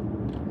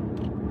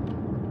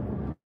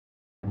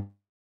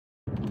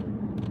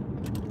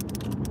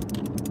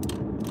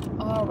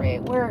 All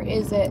right, where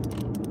is it?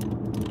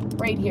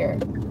 Right here.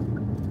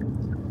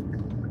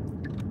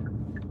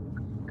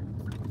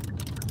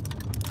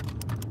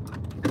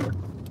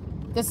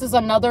 This is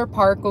another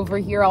park over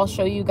here. I'll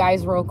show you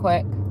guys real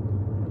quick.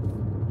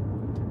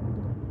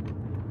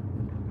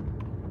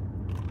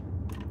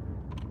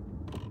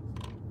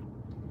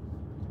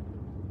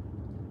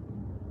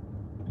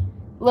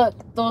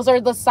 Look, those are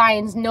the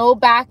signs. No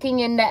backing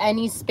into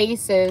any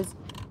spaces.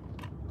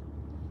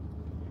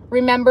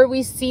 Remember,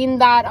 we seen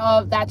that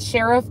that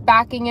sheriff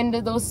backing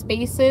into those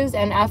spaces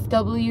and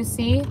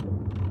FWC.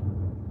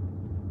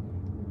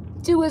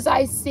 Do as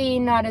I say,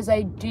 not as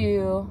I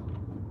do.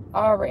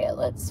 All right,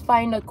 let's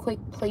find a quick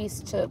place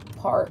to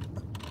park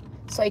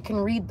so I can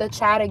read the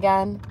chat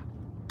again.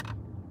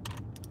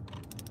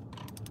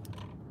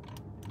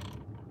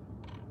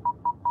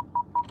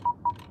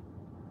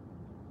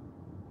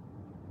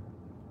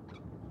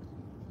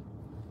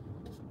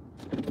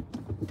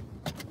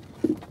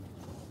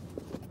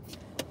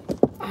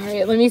 All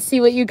right, let me see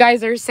what you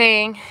guys are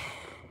saying.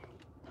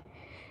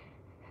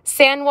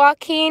 San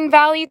Joaquin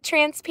Valley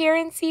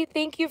Transparency,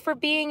 thank you for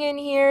being in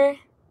here.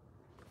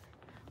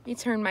 Let me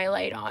turn my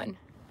light on.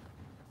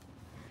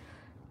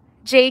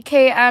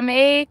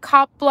 JKMA,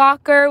 Cop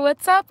Blocker,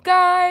 what's up,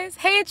 guys?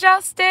 Hey,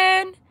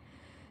 Justin.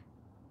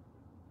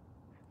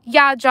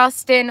 Yeah,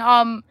 Justin,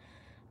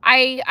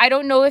 I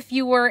don't know if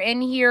you were in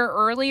here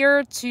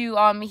earlier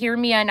to hear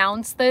me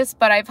announce this,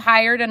 but I've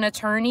hired an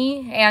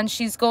attorney and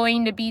she's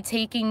going to be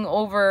taking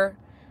over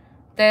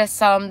this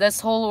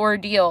this whole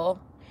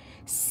ordeal.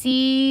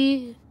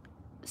 See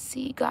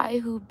guy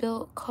who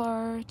built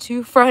car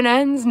 2 front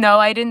ends? No,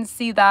 I didn't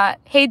see that.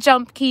 Hey,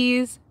 Jump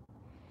Keys.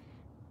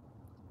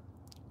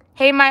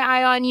 Hey, my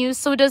eye on you.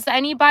 So does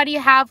anybody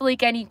have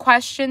like any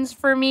questions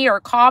for me or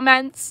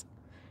comments?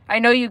 I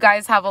know you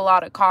guys have a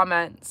lot of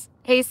comments.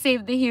 Hey,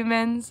 Save the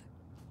Humans.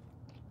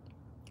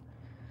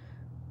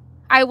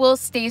 I will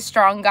stay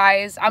strong,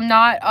 guys. I'm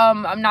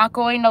not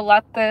going to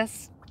let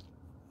this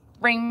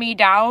bring me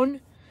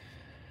down.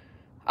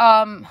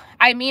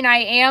 I mean, I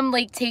am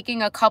like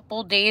taking a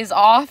couple days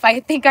off. I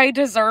think I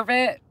deserve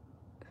it.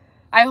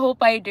 I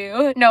hope I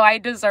do. No, I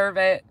deserve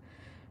it.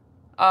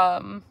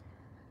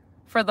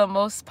 For the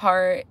most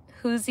part.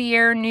 Who's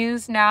here?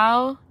 News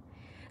now.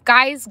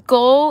 Guys,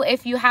 go,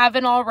 if you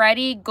haven't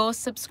already, go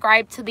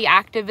subscribe to the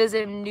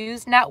Activism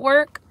News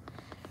Network.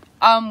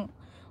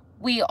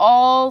 We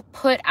all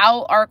put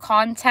out our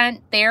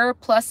content there,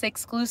 plus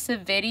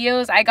exclusive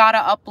videos. I gotta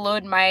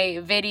upload my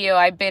video.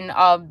 I've been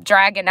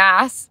dragging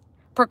ass.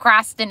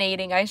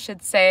 Procrastinating, I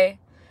should say.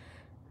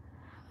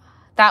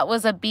 That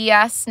was a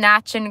BS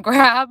snatch and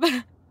grab.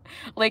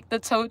 Like the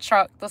tow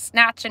truck, the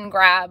snatch and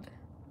grab.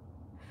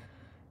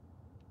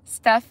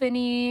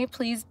 Stephanie,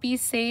 please be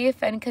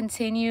safe and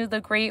continue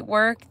the great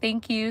work.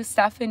 Thank you,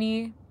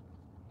 Stephanie.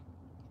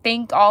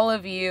 Thank all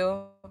of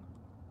you.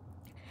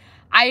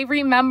 I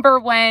remember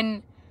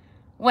when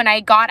I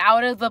got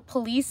out of the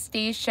police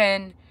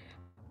station,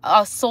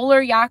 a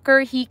solar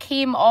yacker, he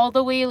came all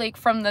the way like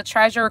from the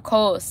Treasure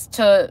Coast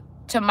to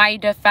my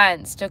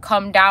defense, to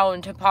come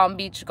down to Palm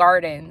Beach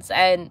Gardens.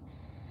 And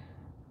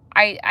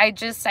I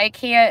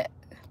can't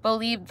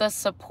believe the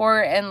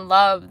support and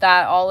love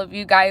that all of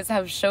you guys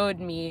have showed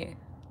me.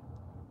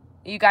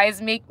 You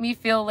guys make me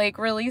feel like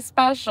really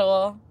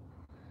special.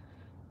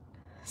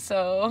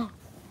 So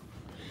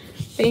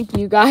thank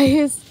you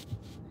guys.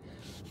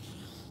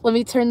 Let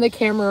me turn the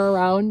camera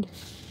around.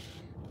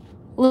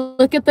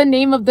 Look at the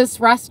name of this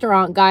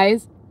restaurant,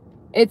 guys.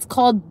 It's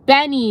called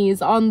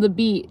Benny's on the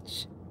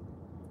beach.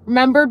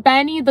 Remember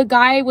Benny, the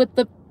guy with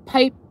the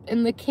pipe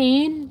and the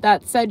cane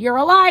that said you're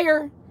a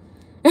liar?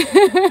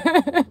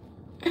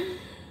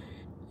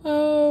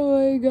 Oh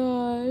my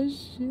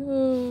gosh.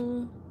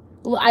 Oh.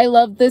 I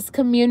love this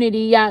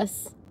community.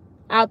 Yes,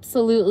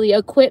 absolutely.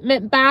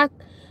 Equipment back.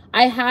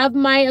 I have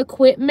my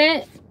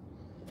equipment.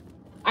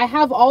 I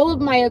have all of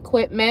my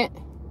equipment.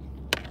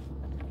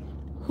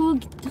 Who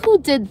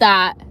did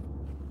that?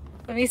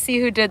 Let me see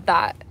who did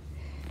that.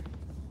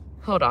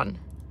 Hold on.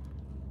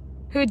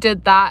 Who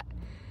did that?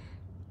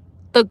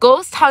 The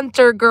Ghost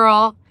Hunter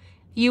girl.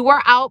 You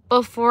were out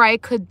before I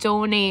could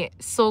donate.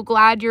 So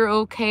glad you're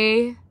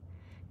okay.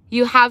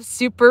 You have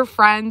super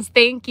friends.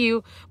 Thank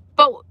you.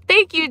 But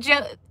thank you,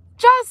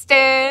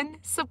 Justin.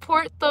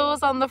 Support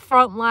those on the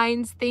front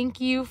lines.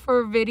 Thank you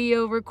for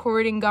video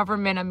recording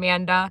government,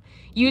 Amanda.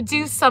 You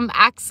do some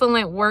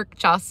excellent work,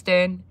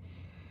 Justin.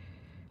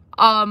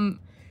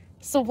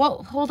 So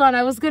what? Hold on.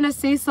 I was going to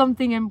say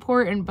something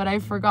important, but I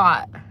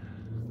forgot.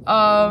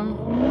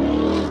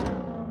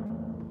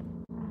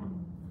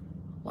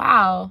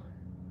 Wow.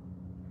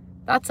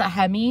 That's a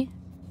Hemi.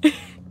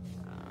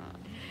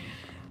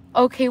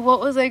 Okay, what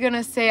was I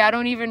gonna say? I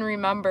don't even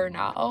remember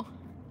now.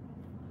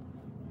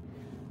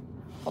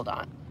 Hold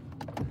on.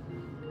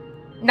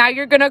 Now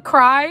you're gonna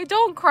cry?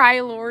 Don't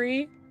cry,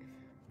 Lori.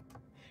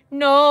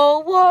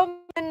 No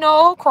woman,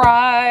 no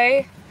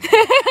cry.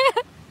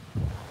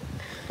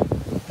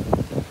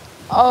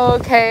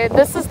 Okay,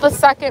 this is the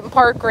second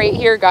park right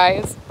here,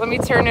 guys. Let me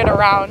turn it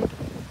around.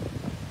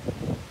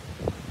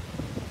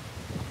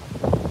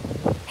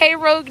 Hey,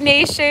 Rogue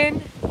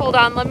Nation. Hold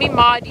on, let me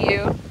mod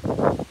you.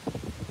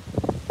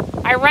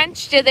 I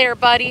wrenched you there,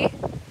 buddy.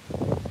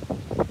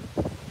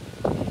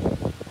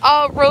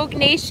 Rogue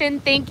Nation,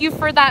 thank you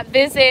for that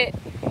visit.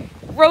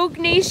 Rogue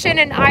Nation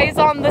and Eyes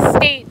on the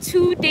State,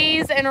 2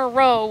 days in a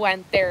row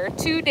went there.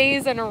 2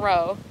 days in a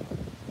row.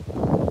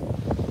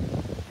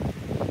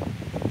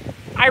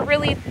 I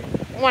really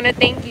want to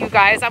thank you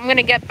guys. I'm going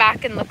to get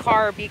back in the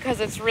car because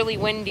it's really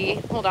windy.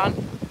 Hold on.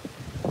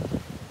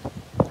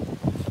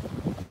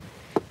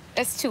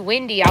 It's too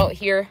windy out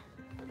here.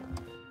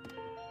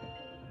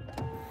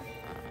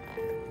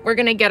 We're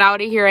going to get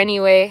out of here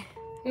anyway.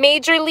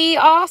 Majorly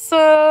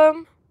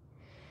awesome.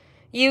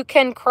 You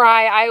can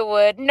cry. I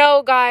would.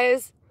 No,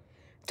 guys.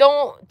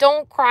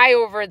 Don't cry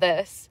over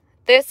this.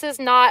 This is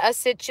not a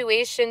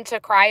situation to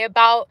cry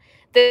about.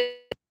 The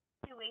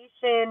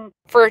situation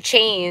for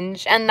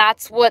change, and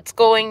that's what's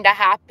going to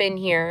happen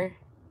here.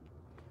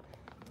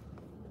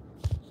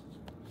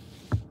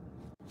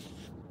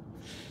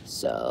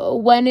 So,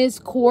 when is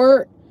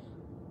court?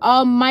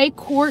 My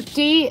court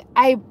date,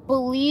 I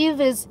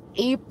believe, is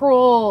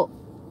April.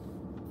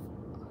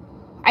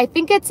 I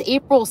think it's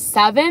April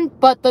 7th,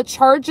 but the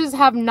charges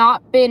have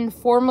not been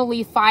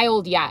formally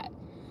filed yet.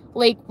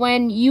 Like,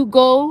 when you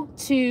go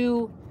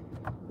to,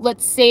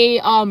 let's say,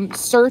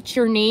 search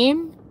your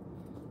name,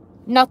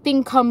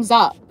 nothing comes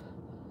up.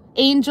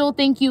 Angel,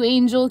 thank you,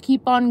 Angel.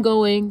 Keep on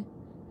going.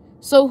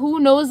 So who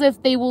knows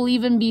if they will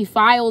even be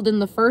filed in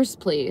the first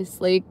place?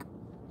 Like,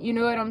 you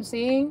know what I'm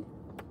saying?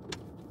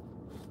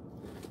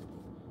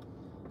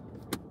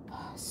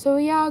 So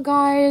yeah,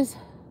 guys.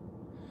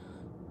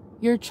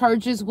 Your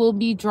charges will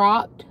be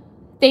dropped.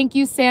 Thank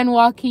you, San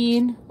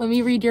Joaquin. Let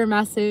me read your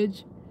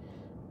message.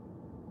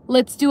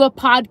 Let's do a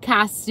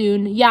podcast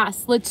soon.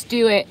 Yes, let's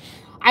do it.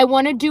 I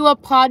want to do a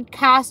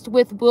podcast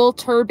with Will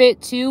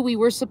Turbot too. We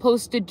were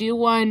supposed to do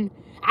one.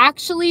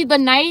 Actually, the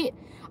night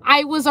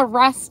I was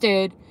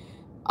arrested,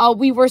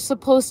 we were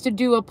supposed to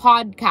do a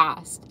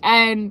podcast.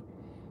 And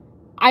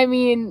I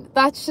mean,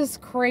 that's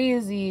just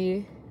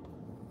crazy.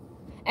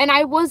 And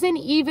I wasn't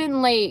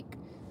even like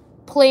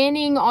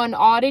planning on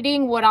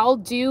auditing. What I'll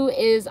do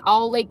is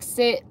I'll like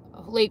sit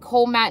like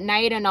home at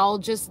night and I'll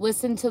just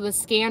listen to the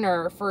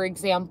scanner, for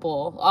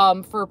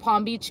example, for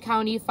Palm Beach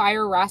County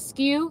Fire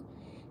Rescue.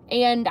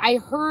 And I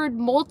heard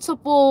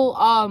multiple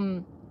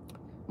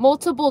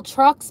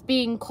trucks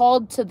being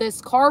called to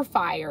this car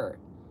fire.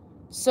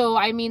 So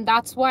I mean,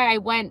 that's why I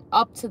went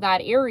up to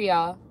that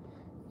area.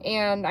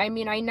 And I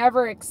mean, I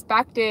never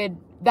expected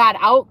that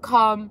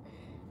outcome.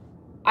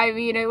 I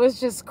mean, it was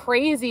just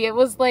crazy. It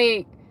was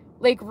like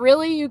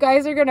really, you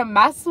guys are gonna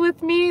mess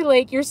with me?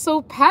 Like, you're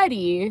so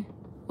petty.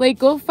 Like,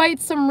 go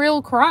fight some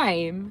real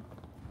crime.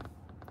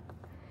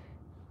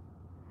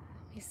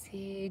 Let me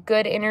see.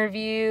 Good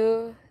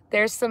interview.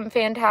 There's some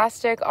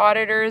fantastic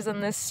auditors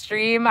in this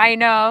stream. I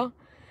know.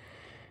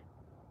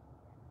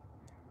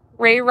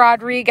 Ray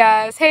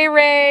Rodriguez. Hey,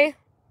 Ray.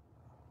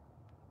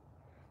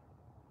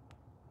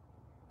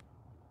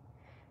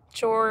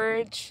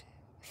 George.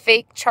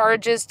 Fake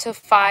charges to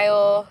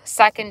file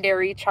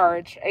secondary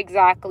charge.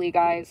 Exactly,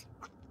 guys.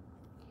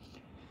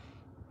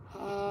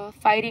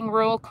 Fighting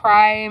real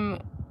crime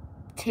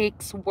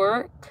takes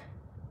work.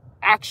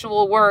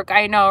 Actual work,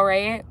 I know,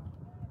 right?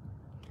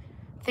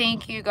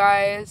 Thank you,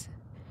 guys.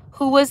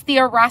 Who was the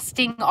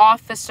arresting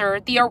officer?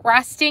 The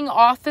arresting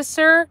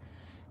officer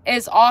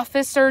is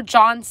Officer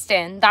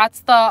Johnston. That's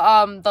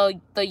the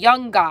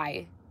young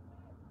guy.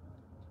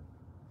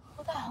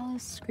 Who the hell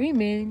is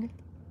screaming?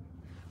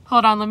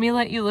 Hold on, let me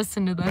let you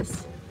listen to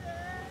this.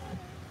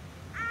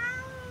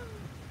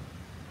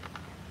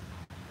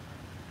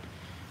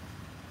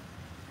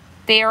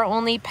 They are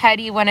only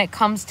petty when it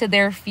comes to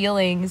their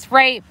feelings,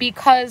 right?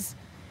 Because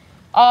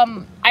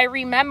I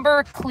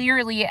remember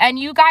clearly, and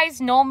you guys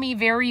know me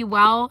very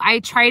well. I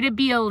try to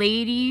be a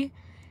lady.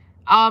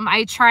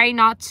 I try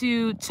not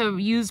to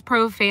use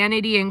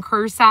profanity and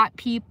curse at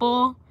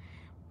people.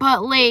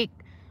 But like,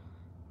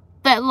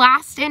 that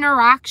last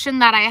interaction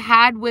that I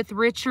had with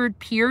Richard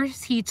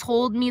Pierce, he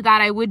told me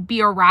that I would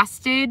be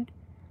arrested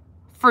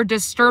for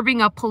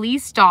disturbing a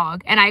police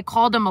dog, and I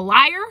called him a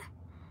liar.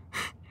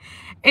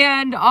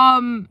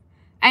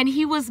 And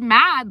he was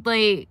mad.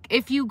 Like,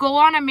 if you go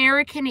on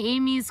American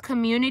Amy's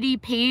community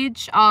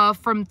page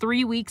from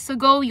 3 weeks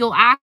ago, you'll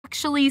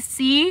actually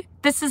see,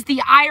 this is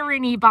the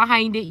irony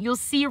behind it, you'll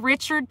see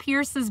Richard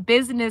Pierce's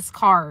business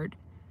card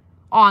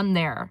on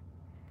there.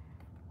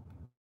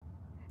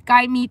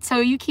 Guy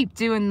Mito, you keep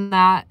doing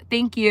that.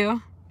 Thank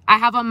you. I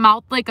have a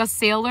mouth like a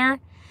sailor.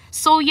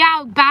 So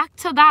yeah, back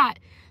to that.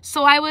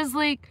 So I was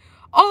like,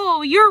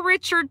 oh, you're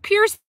Richard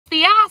Pierce,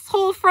 the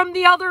asshole from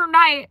the other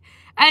night.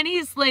 And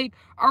he's like,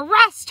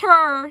 arrest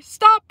her,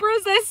 stop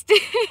resisting.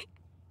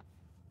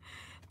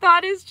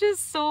 That is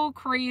just so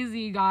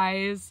crazy,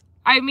 guys.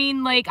 I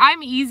mean, like,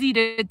 I'm easy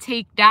to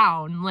take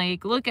down.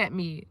 Like, look at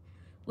me.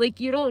 Like,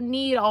 you don't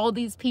need all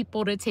these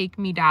people to take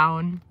me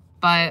down.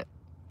 But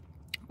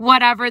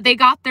whatever, they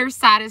got their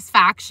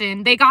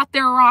satisfaction. They got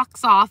their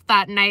rocks off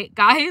that night,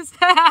 guys.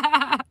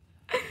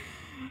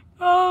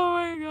 Oh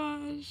my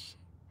gosh.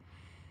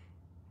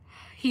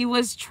 He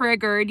was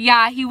triggered.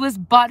 Yeah, he was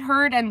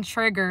butthurt and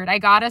triggered. I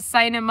gotta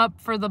sign him up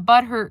for the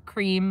butthurt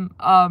cream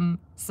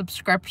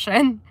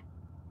subscription.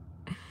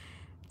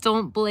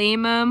 Don't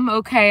blame him.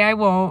 Okay, I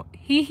won't.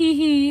 Hee hee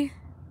hee.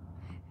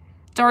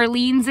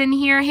 Darlene's in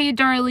here. Hey,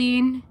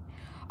 Darlene.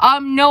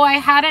 No, I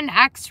had an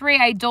x-ray.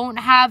 I don't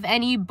have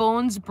any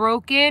bones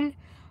broken.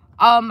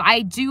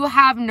 I do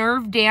have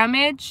nerve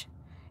damage,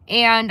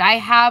 and I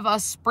have a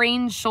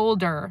sprained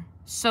shoulder.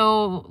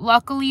 So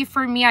luckily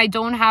for me, I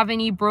don't have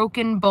any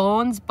broken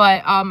bones,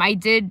 but I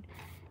did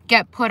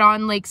get put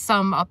on like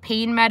some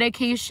pain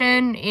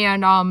medication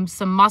and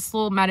some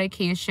muscle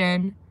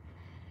medication.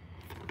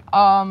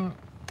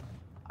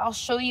 I'll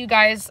show you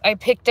guys. I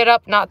picked it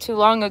up not too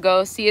long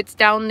ago. See, it's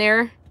down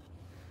there.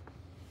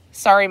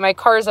 Sorry, my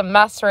car's a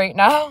mess right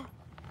now.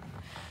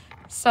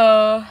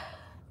 So,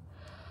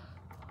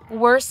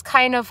 worst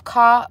kind of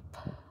cop.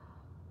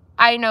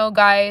 I know,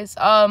 guys.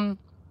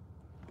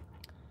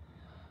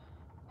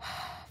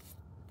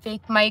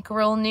 Fake Mike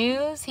Real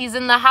News. He's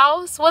in the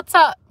house. What's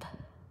up?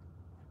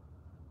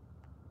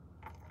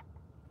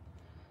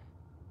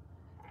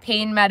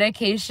 Pain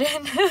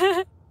medication.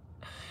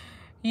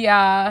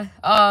 Yeah.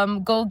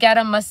 Go get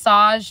a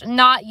massage.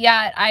 Not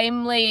yet.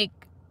 I'm like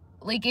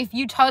if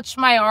you touch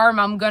my arm,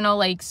 I'm gonna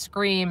like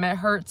scream. It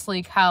hurts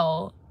like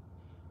hell.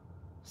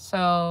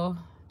 So,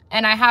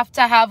 and I have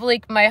to have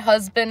like my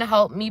husband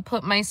help me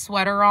put my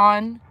sweater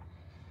on.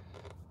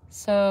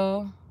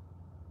 So,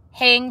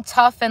 hang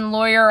tough and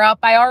lawyer up.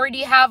 I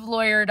already have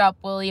lawyered up,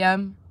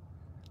 William.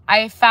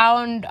 I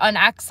found an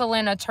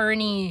excellent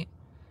attorney.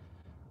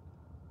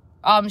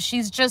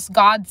 She's just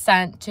God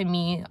sent to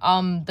me,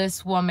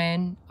 this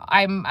woman.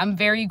 I'm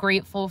very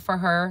grateful for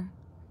her.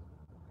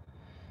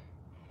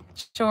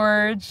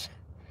 George,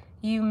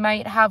 you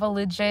might have a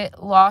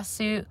legit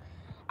lawsuit.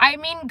 I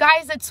mean,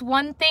 guys, it's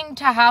one thing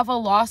to have a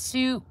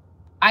lawsuit.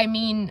 I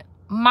mean,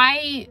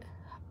 my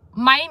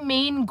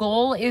main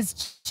goal is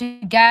to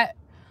get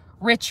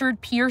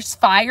Richard Pierce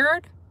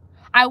fired.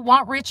 I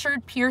want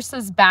Richard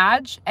Pierce's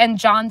badge, and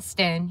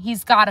Johnston,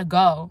 he's got to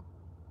go.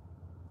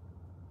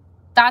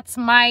 That's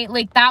my,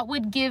 like, that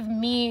would give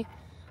me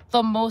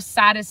the most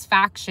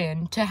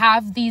satisfaction, to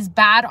have these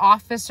bad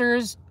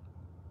officers,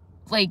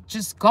 like,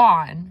 just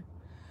gone.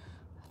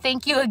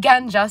 Thank you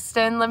again,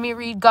 Justin. Let me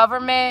read.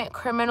 Government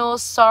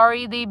criminals,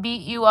 sorry they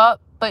beat you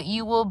up, but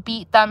you will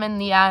beat them in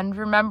the end.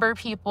 Remember,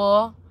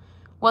 people,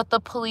 what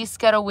the police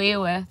get away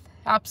with.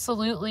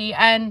 Absolutely.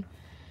 And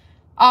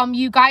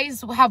you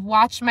guys have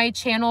watched my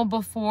channel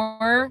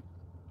before.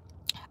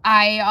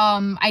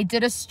 I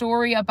did a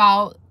story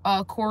about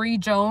Corey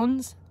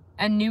Jones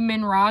and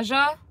Newman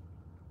Raja.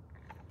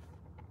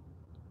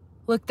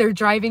 Look, they're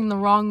driving the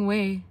wrong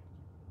way.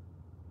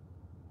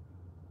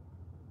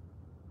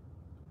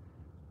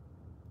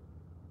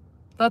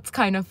 That's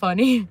kind of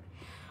funny.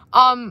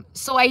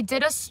 So I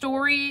did a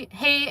story.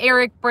 Hey,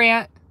 Eric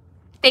Brandt.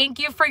 Thank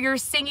you for your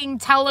singing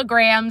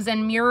telegrams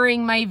and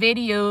mirroring my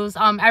videos.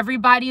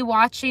 Everybody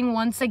watching,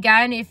 once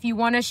again, if you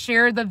want to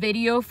share the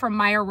video from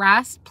my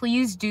arrest,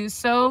 please do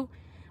so.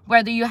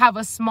 Whether you have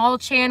a small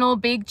channel,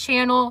 big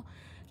channel,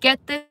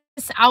 get this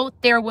out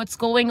there, what's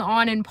going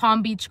on in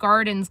Palm Beach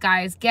Gardens,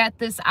 guys. Get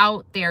this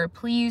out there.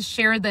 Please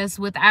share this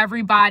with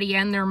everybody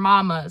and their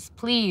mamas,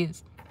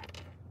 please.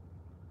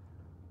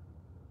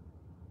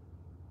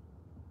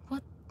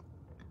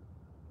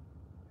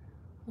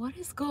 What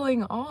is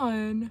going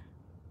on?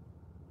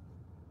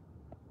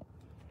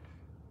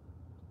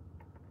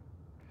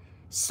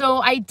 So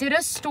I did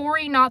a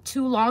story not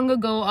too long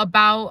ago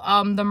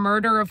about the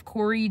murder of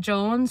Corey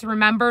Jones.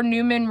 Remember,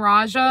 Newman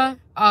Raja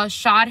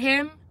shot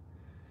him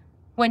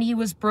when he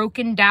was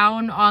broken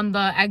down on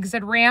the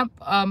exit ramp,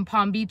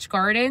 Palm Beach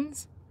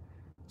Gardens.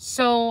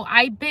 So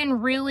I've been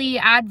really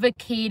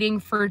advocating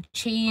for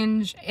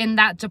change in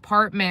that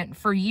department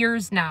for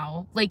years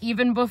now. Like,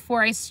 even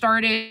before I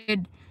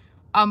started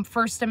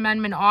First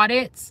Amendment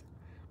audits,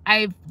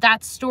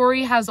 that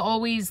story has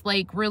always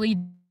like really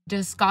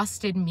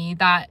disgusted me,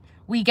 that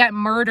we get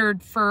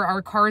murdered for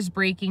our cars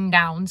breaking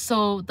down.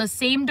 So the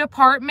same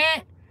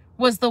department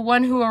was the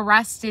one who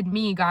arrested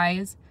me,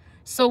 guys.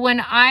 So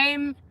when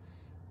I'm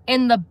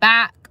in the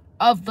back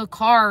of the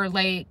car,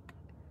 like,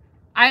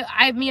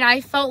 I mean,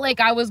 I felt like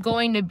I was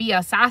going to be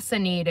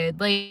assassinated.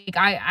 Like,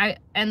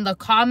 and the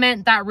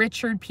comment that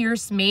Richard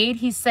Pierce made,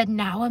 he said,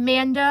 "Now,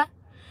 Amanda,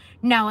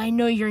 now I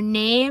know your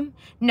name,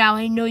 now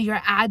I know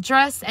your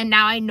address, and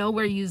now I know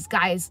where you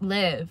guys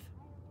live."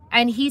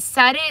 And he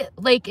said it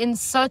like in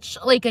such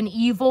like an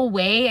evil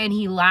way, and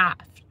he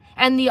laughed.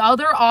 And the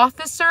other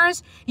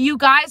officers, you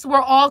guys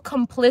were all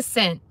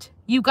complicit.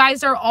 You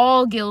guys are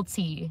all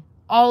guilty.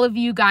 All of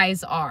you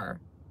guys are.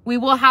 We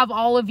will have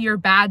all of your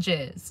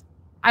badges.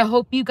 I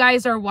hope you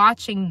guys are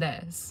watching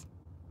this.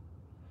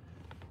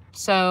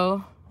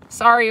 So,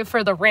 sorry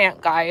for the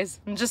rant, guys.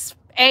 I'm just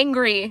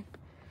angry.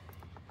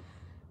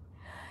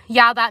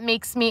 Yeah, that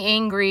makes me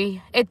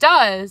angry. It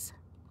does.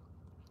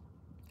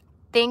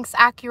 Thanks,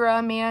 Acura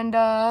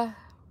Amanda.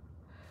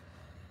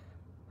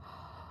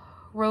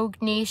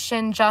 Rogue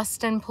Nation,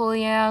 Justin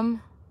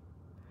Pulliam.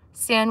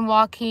 San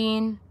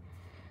Joaquin.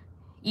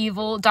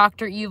 Evil,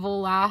 Dr. Evil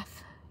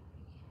laugh.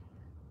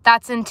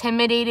 That's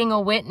intimidating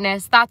a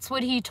witness. That's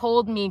what he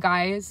told me,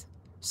 guys.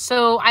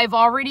 So I've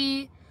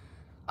already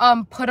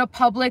put a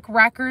public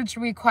records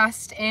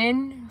request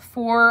in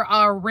for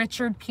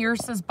Richard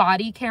Pierce's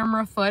body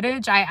camera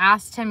footage. I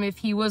asked him if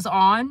he was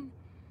on.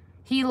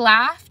 He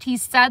laughed. He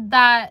said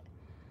that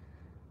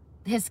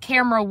his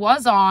camera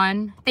was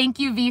on. Thank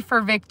you, V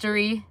for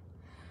victory.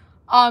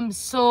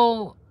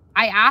 So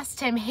I asked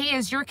him, hey,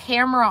 is your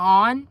camera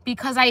on?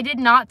 Because I did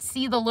not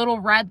see the little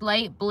red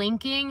light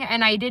blinking,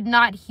 and I did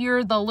not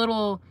hear the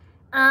little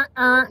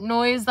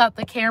noise that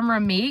the camera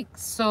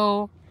makes.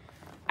 So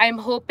I'm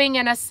hoping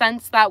in a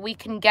sense that we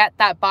can get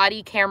that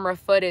body camera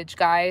footage,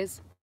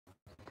 guys.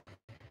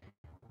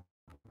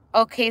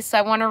 Okay, so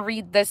I want to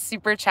read this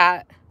super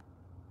chat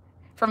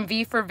from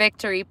V for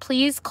victory.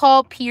 Please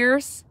call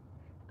Pierce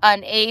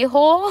an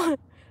a-hole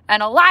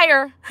and a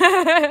liar.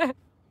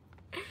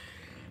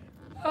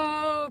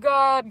 Oh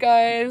God,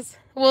 guys.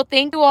 Well,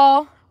 thank you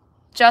all.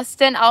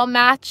 Justin, I'll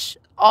match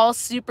all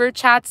super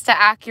chats to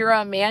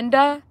Acura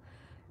Amanda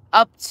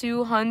up to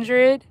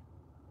 100.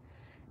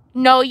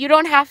 No, you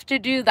don't have to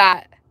do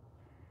that.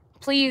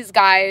 Please,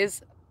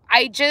 guys.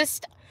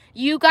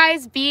 You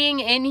guys being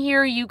in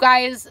here, you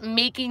guys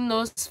making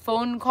those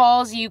phone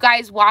calls, you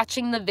guys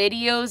watching the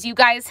videos, you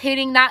guys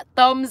hitting that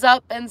thumbs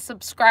up and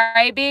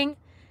subscribing,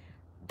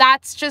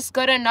 that's just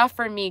good enough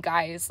for me,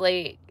 guys.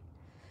 Like,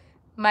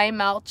 my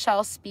mouth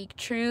shall speak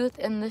truth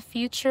in the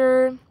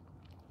future.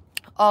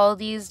 All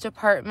these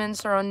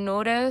departments are on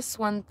notice.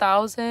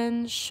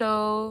 1,000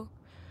 show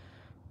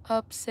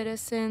up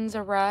citizens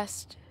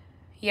arrest.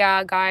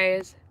 Yeah,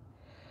 guys.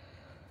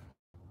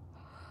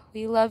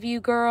 We love you,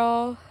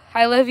 girl.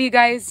 I love you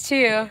guys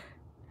too.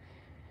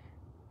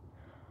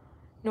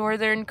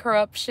 Northern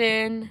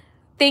corruption.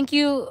 Thank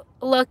you,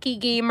 Lucky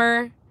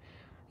Gamer.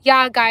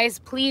 Yeah, guys,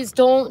 please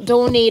don't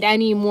donate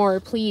anymore,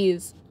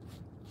 please.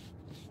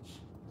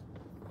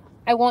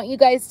 I want you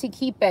guys to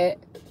keep it.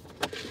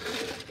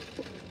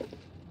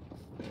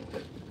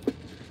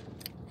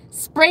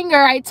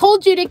 Springer, I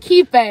told you to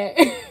keep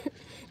it.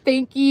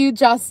 Thank you,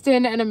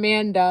 Justin and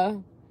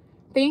Amanda.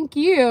 Thank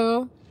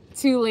you.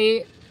 Too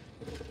late.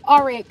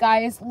 All right,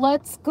 guys,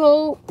 let's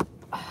go.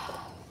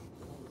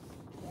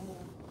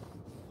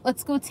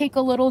 Let's go take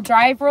a little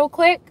drive real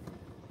quick.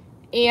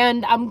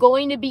 And I'm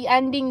going to be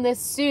ending this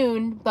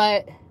soon,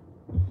 but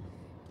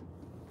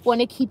want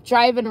to keep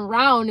driving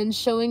around and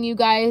showing you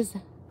guys.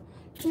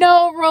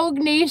 No, Rogue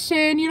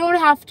Nation, you don't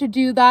have to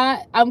do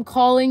that. I'm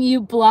calling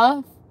you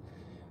bluff.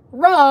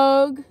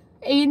 Rogue.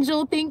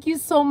 Angel, thank you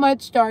so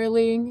much,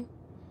 darling.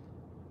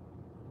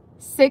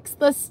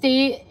 6th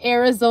Estate,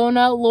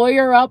 Arizona.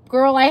 Lawyer up,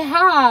 girl. I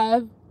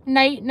have.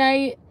 Night,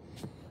 night.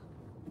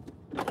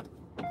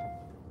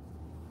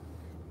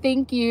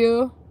 Thank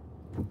you.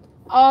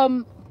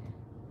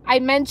 I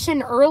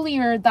mentioned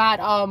earlier that,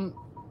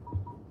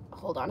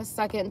 hold on a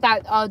second,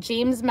 that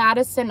James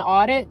Madison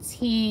Audits,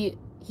 he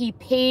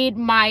paid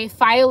my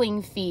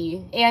filing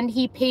fee, and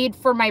he paid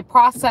for my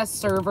process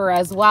server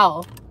as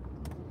well.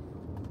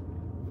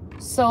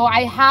 So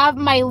I have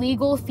my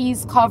legal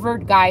fees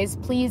covered, guys.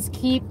 Please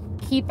keep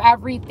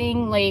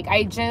everything. Like,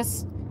 I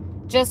just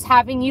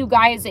having you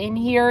guys in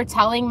here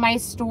telling my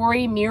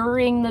story,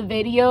 mirroring the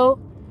video,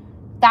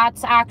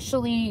 that's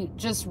actually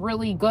just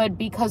really good,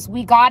 because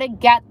we got to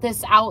get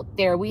this out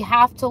there. We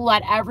have to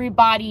let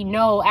everybody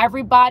know,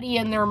 everybody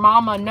and their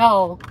mama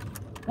know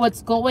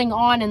what's going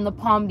on in the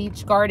Palm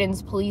Beach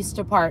Gardens Police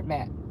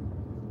Department.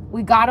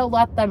 We got to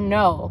let them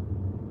know.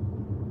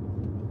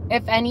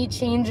 If any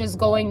change is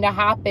going to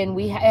happen,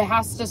 it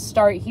has to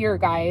start here,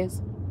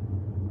 guys.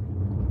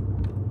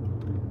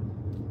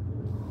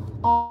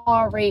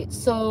 All right,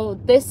 so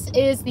this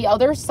is the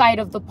other side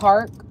of the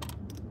park.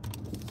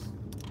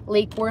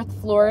 Lake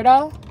Worth,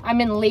 Florida. I'm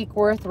in Lake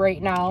Worth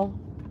right now.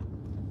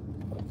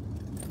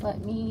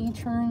 Let me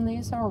turn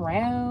this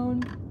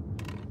around.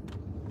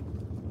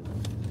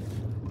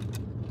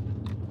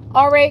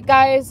 All right,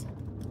 guys.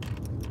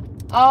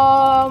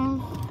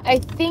 I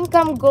think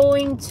I'm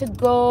going to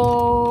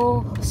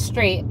go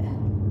straight.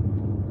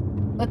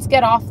 Let's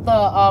get off the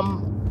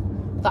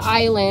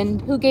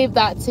island. Who gave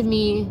that to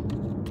me?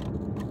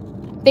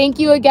 Thank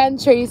you again,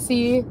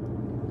 Tracy.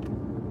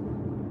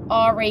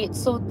 All right,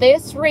 so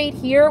this right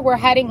here, we're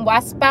heading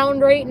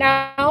westbound right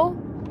now.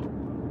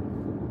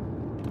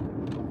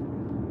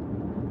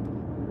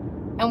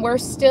 And we're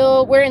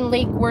in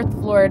Lake Worth,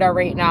 Florida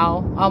right now.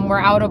 We're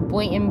out of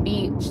Boynton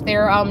Beach.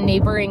 They're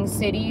neighboring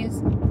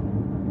cities.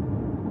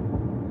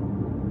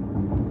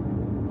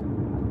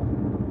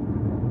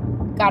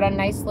 Got a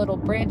nice little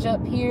bridge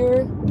up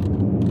here.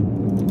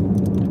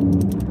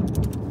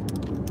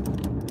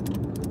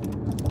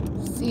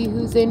 See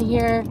who's in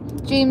here.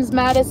 James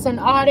Madison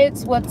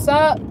Audits, what's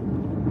up?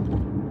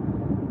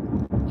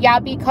 Yeah,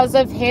 because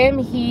of him,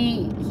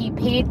 he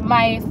paid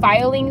my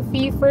filing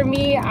fee for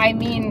me. I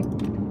mean,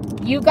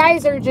 you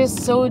guys are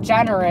just so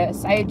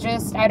generous. I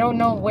don't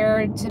know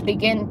where to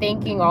begin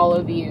thanking all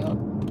of you.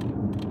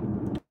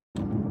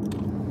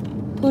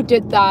 Who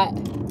did that?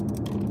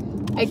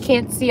 I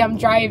can't see, I'm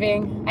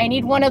driving. I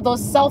need one of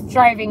those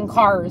self-driving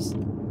cars.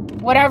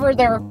 Whatever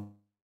they're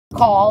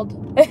called.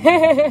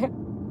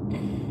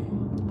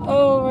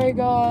 Oh my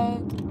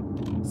god.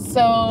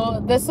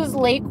 So, this is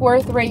Lake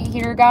Worth right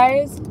here,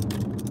 guys.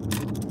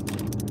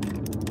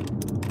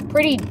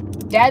 Pretty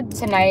dead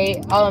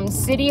tonight.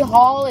 City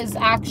Hall is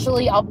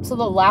actually up to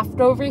the left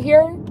over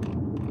here.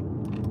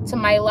 To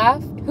my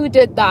left. Who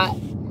did that?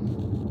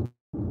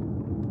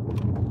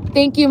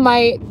 Thank you,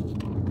 Mike.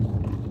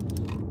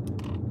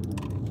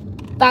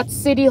 That's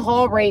City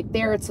Hall right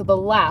there to the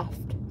left.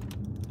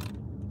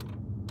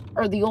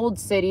 Or the old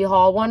City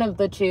Hall, one of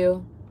the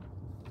two.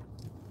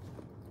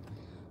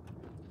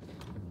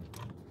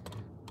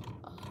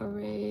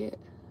 Alright.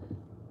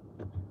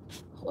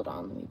 Hold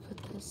on, let me put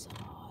this on.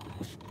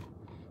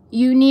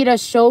 You need a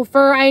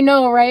chauffeur? I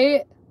know,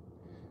 right?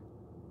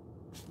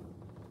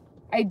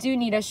 I do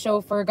need a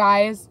chauffeur,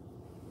 guys.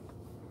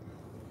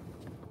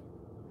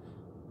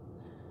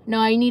 No,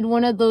 I need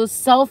one of those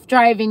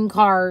self-driving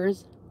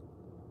cars.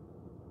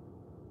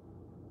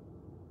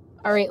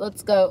 Alright,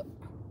 let's go.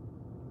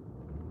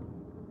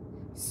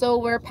 So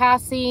we're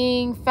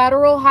passing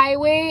Federal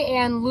Highway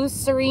and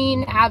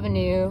Lucerne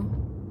Avenue.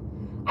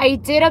 I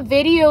did a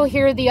video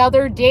here the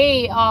other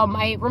day.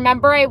 I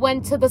remember I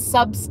went to the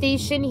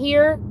substation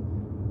here,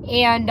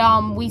 and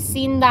we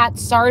seen that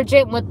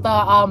sergeant with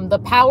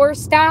the power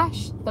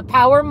stash, the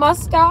power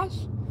mustache.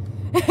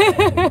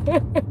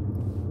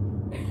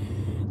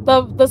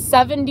 the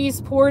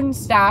 70s porn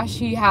stash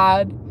he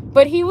had.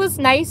 But he was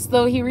nice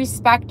though. He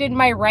respected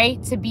my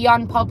right to be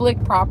on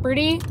public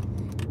property,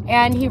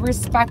 and he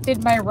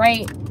respected my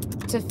right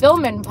to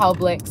film in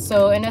public.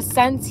 So in a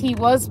sense, he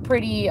was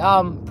pretty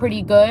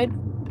good.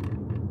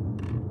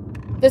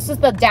 This is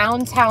the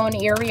downtown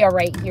area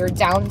right here,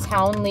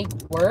 downtown Lake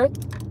Worth.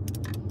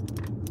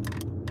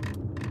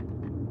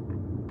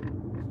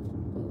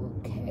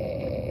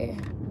 Okay.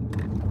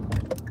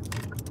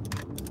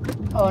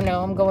 Oh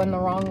no, I'm going the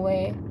wrong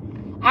way.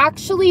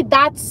 Actually,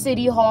 that's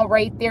City Hall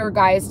right there,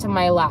 guys, to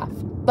my left.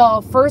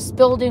 The first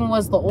building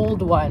was the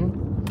old one.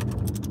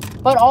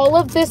 But all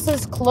of this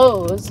is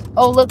closed.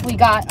 Oh, look, we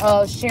got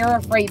a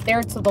sheriff right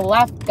there to the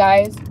left,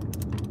 guys.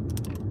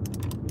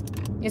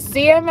 You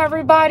see him,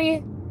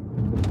 everybody?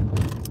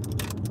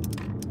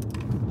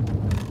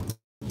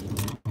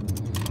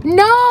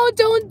 No,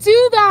 don't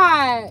do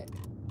that.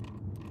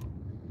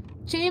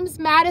 James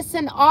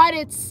Madison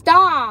Audits,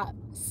 stop.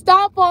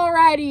 Stop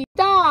already.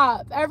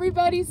 Stop.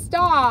 Everybody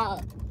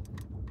stop.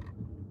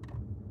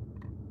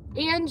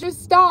 Andrew,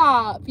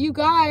 stop. You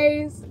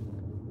guys.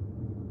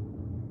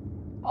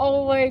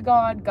 Oh my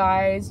god,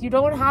 guys. You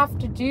don't have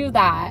to do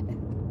that.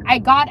 I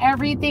got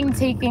everything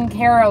taken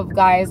care of,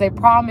 guys. I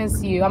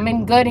promise you. I'm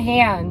in good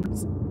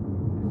hands.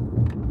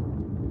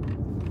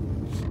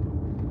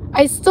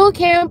 I still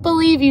can't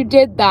believe you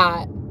did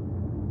that.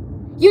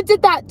 You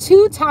did that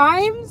 2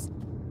 times?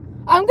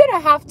 I'm gonna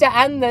have to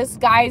end this,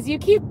 guys. You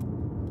keep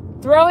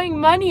throwing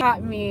money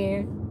at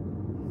me.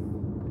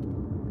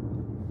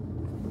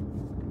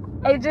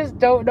 I just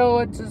don't know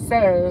what to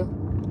say.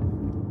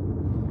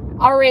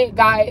 Alright,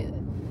 guys.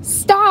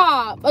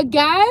 Stop!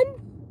 Again?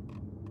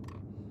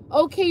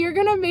 Okay, you're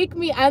gonna make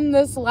me end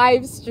this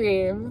live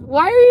stream.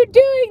 Why are you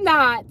doing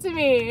that to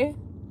me?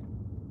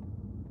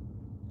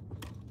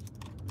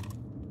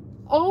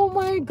 Oh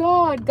my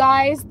god,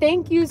 guys.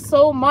 Thank you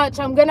so much.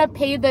 I'm gonna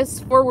pay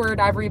this forward,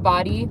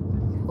 everybody.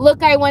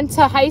 Look, I went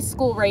to high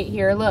school right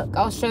here. Look,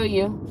 I'll show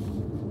you.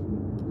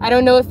 I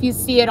don't know if you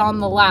see it on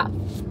the left.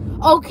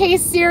 Okay,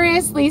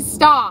 seriously,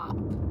 stop.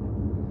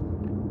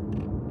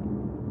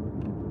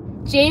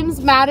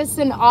 James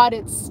Madison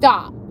Audits,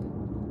 stop.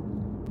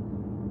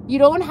 You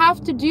don't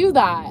have to do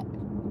that.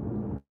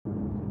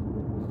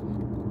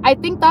 I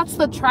think that's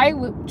the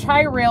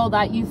tri-rail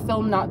that you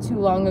filmed not too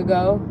long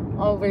ago.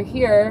 Over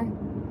here.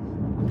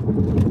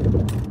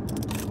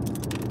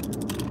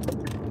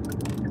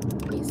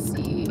 Let me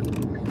see.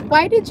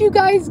 Why did you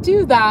guys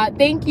do that?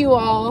 Thank you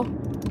all.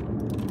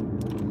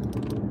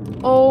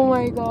 Oh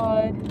my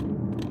god.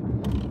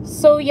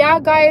 So yeah,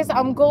 guys,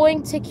 I'm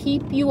going to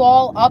keep you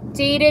all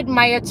updated.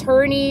 My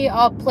attorney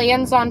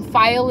plans on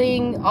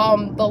filing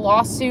the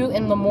lawsuit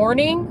in the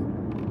morning.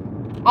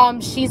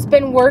 She's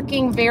been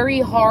working very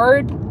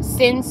hard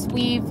since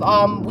we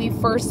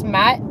first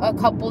met a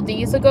couple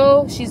days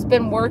ago. She's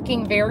been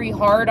working very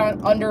hard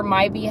under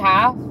my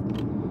behalf,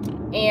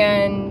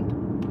 and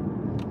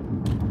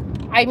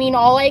I mean,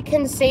 all I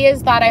can say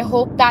is that I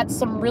hope that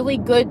some really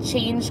good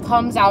change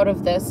comes out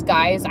of this,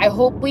 guys. I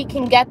hope we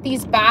can get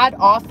these bad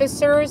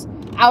officers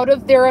out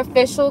of their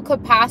official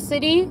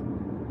capacity.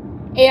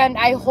 And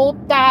I hope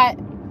that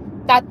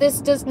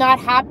this does not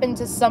happen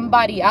to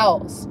somebody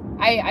else.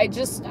 I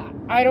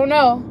don't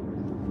know.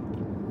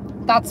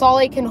 That's all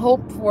I can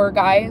hope for,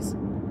 guys.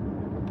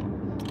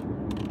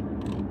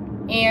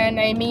 And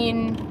I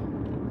mean,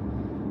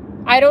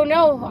 I don't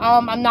know.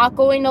 I'm not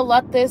going to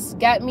let this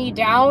get me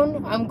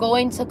down. I'm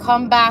going to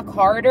come back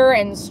harder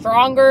and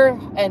stronger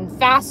and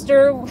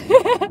faster.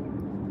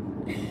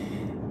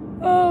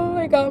 Oh,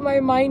 I got my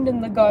mind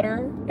in the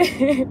gutter.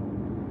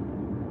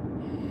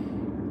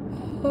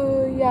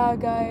 Oh, yeah,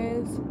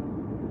 guys.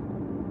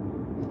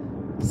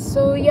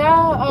 So,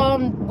 yeah,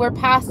 we're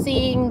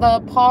passing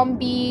the Palm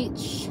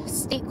Beach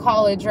State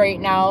College right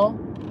now.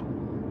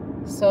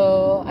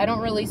 So, I don't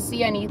really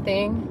see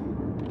anything.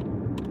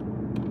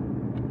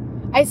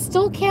 I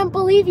still can't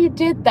believe you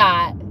did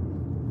that.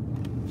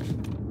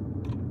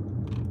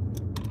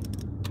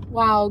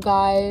 Wow,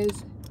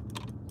 guys.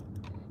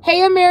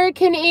 Hey,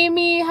 American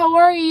Amy, how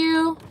are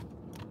you?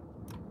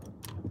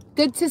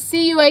 Good to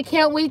see you. I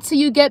can't wait till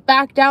you get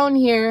back down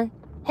here.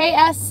 Hey,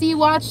 SC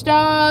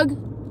Watchdog.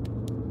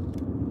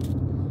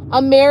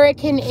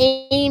 American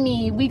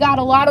Amy, we got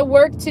a lot of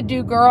work to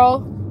do,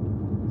 girl.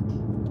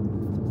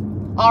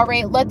 All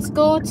right, let's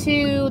go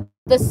to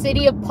the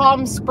City of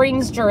Palm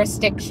Springs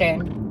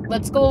jurisdiction.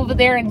 Let's go over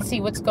there and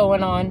see what's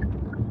going on.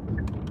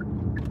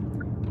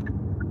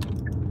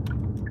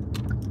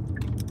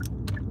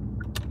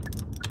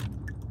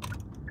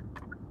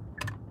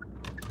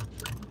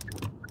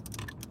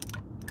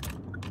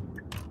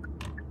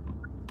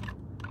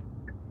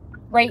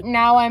 Right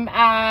now I'm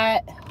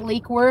at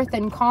Lake Worth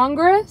and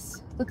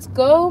Congress. Let's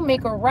go,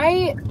 make a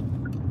right.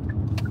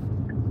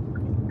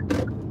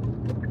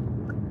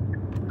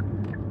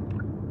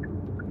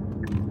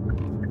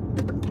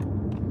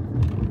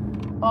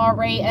 All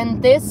right,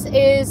 and this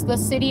is the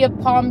City of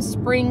Palm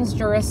Springs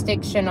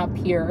jurisdiction up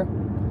here.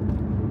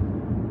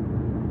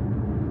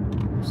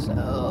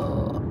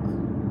 So,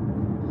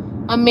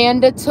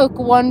 Amanda took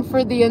one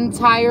for the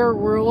entire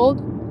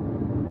world.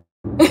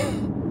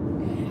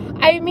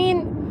 I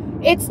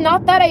mean, it's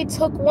not that I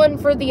took one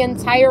for the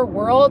entire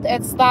world.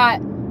 It's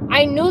that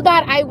I knew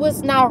that I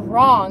was not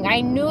wrong.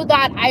 I knew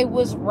that I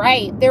was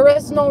right. There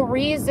is no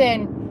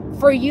reason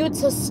for you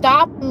to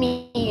stop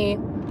me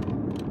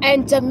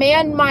and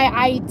demand my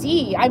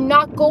ID. I'm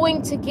not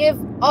going to give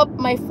up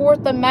my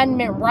Fourth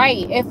Amendment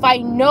right if I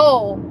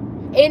know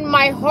in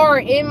my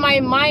heart, in my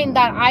mind,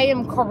 that I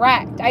am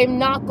correct. I am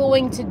not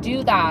going to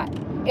do that.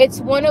 It's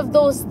one of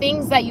those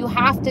things that you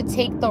have to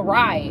take the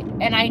ride.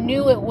 And I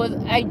knew it was,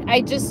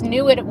 I just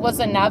knew it was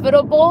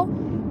inevitable.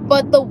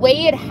 But the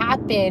way it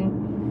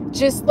happened,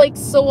 just like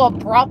so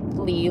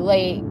abruptly,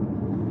 like,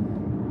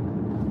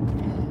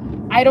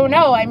 I don't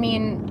know. I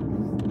mean,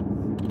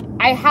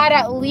 I had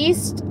at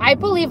least, I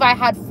believe I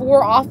had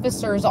 4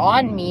 officers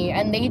on me,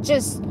 and they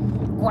just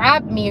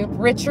grabbed me.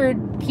 Richard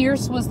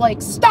Pierce was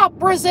like, stop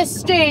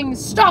resisting,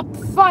 stop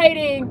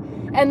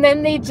fighting. And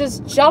then they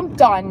just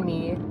jumped on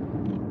me.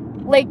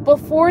 Like,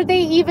 before they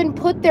even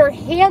put their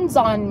hands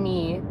on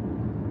me,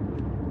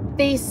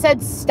 they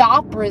said,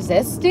 stop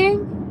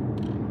resisting?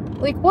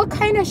 Like, what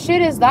kind of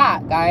shit is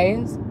that,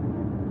 guys?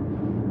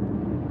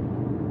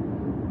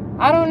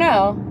 I don't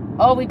know.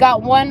 Oh, we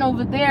got one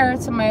over there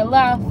to my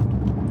left.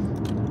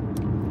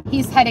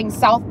 He's heading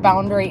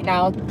southbound right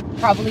now,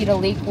 probably to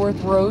Lake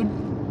Worth Road.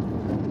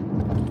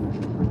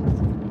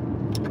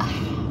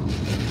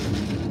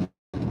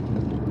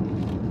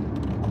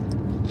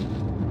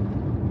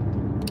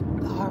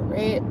 All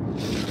right.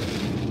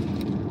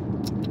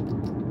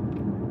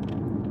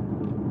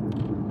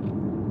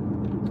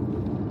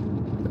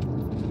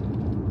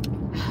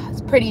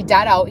 It's pretty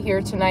dead out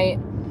here tonight.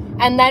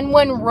 And then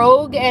when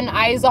Rogue and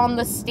Eyes on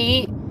the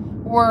State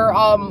were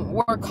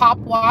cop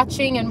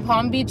watching in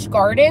Palm Beach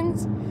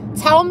Gardens,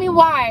 tell me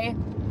why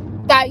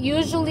that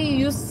usually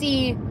you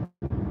see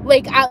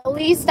like at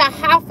least a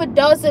half a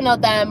dozen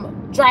of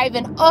them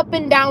driving up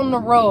and down the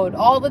road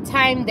all the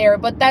time there.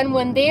 But then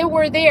when they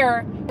were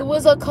there, it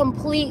was a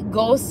complete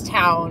ghost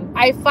town.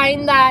 I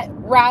find that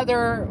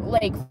rather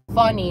like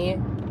funny,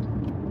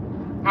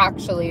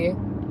 actually.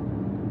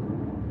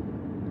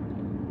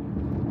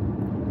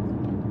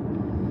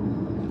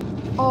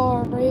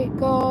 All right,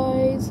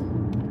 guys.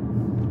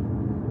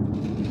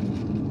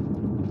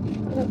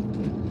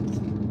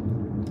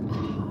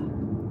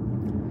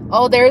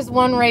 Oh, there's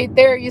one right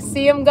there. You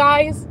see him,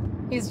 guys?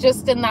 He's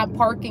just in that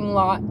parking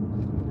lot.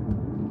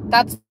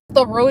 That's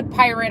the road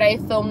pirate I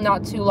filmed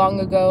not too long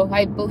ago.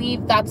 I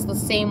believe that's the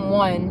same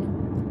one.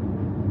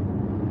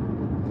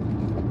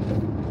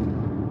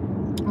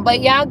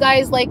 But yeah,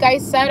 guys, like I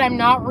said, I'm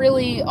not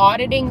really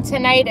auditing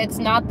tonight. It's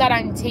not that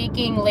I'm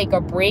taking like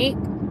a break.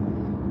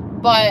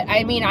 But,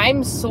 I mean,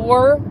 I'm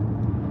sore.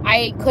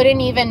 I couldn't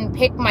even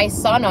pick my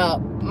son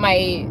up,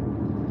 my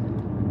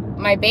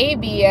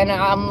baby, and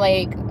I'm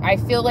like, I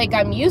feel like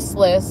I'm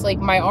useless. Like,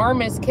 my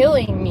arm is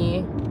killing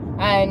me,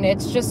 and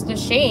it's just a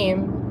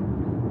shame.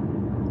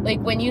 Like,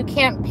 when you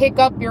can't pick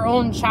up your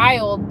own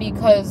child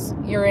because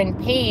you're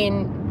in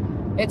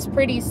pain, it's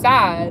pretty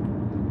sad.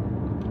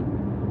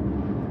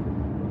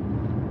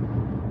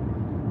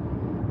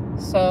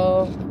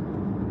 So,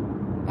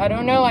 I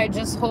don't know. I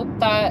just hope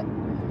that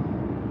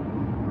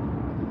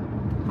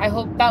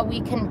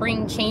we can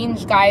bring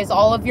change, guys.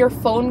 All of your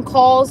phone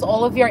calls,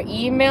 all of your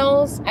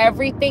emails,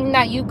 everything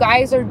that you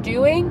guys are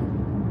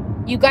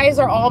doing, you guys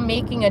are all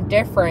making a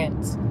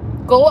difference.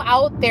 Go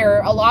out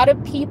there. A lot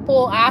of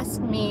people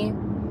ask me,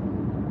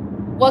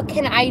 what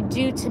can I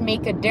do to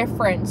make a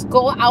difference?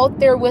 Go out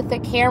there with a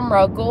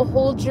camera. Go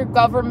hold your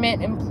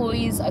government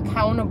employees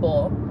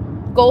accountable.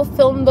 Go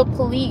film the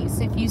police.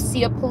 If you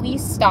see a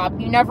police stop,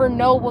 you never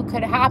know what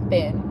could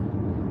happen.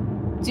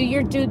 Do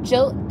your due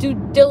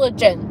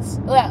diligence.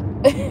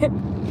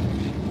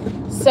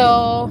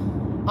 So,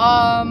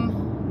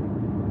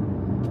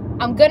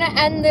 I'm gonna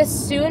end this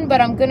soon,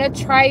 but I'm gonna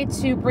try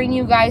to bring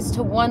you guys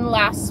to one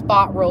last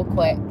spot real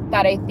quick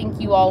that I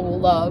think you all will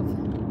love.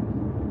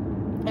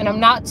 And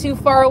I'm not too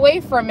far away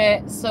from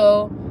it,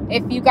 so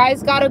if you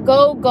guys gotta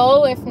go,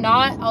 go. If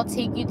not, I'll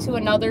take you to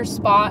another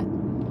spot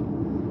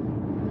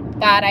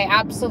that I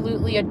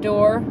absolutely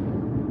adore.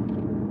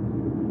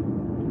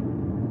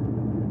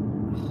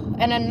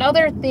 And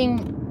another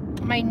thing,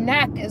 my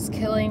neck is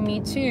killing me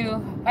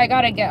too. I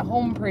gotta get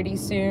home pretty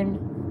soon.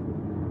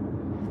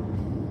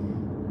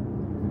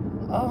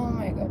 Oh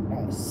my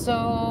goodness.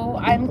 So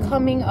I'm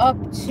coming up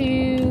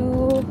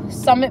to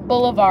Summit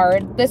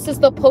Boulevard. This is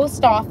the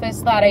post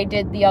office that I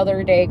did the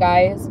other day,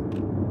 guys.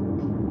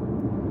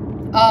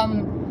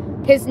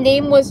 His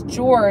name was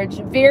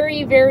George.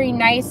 Very, very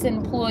nice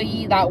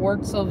employee that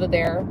works over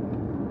there.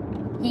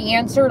 He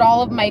answered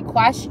all of my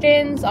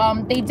questions.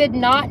 They did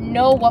not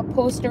know what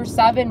Poster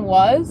 7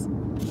 was.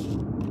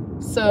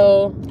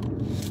 So,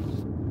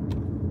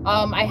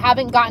 I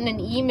haven't gotten an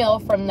email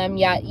from them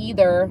yet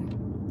either.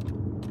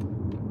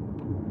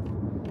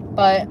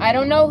 But I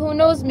don't know, who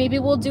knows, maybe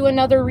we'll do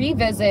another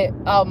revisit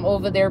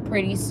over there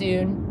pretty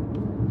soon.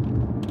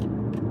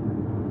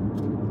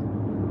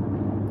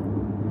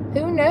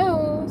 Who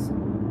knows?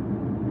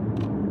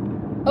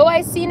 Oh,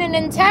 I seen an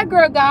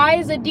Integra,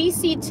 guys, a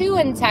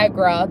DC2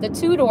 Integra, the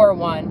 2-door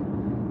one.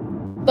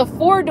 The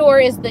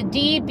 4-door is the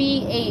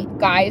DB8,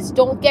 guys.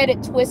 Don't get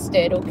it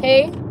twisted,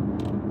 okay?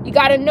 You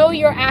gotta know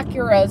your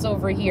Acuras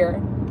over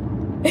here.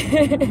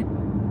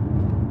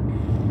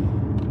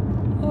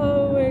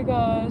 Oh my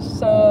gosh,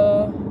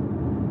 so...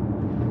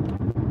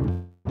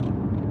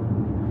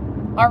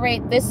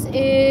 Alright, this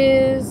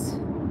is...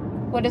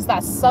 What is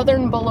that?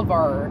 Southern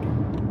Boulevard.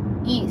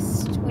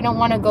 East. We don't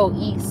want to go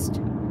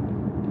east.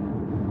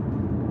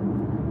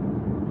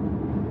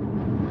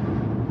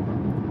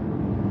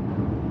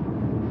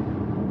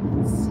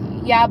 Let's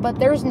see. Yeah, but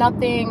there's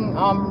nothing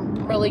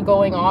really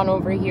going on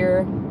over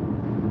here.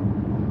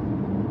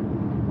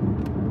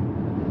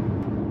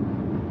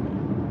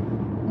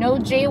 No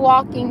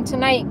jaywalking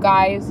tonight,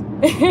 guys.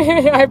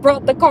 I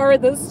brought the car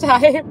this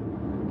time.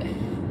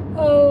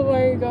 Oh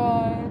my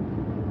god.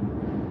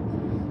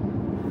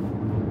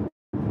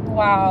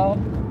 Wow.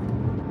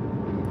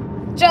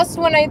 Just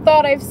when I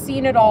thought I've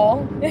seen it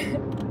all.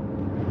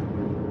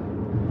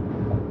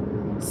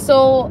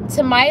 So,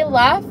 to my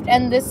left,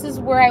 and this is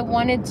where I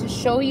wanted to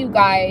show you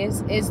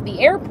guys, is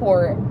the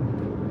airport.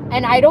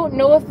 And I don't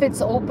know if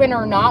it's open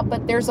or not,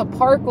 but there's a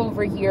park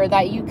over here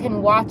that you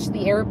can watch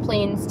the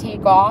airplanes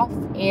take off.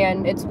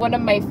 And it's one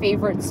of my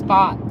favorite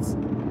spots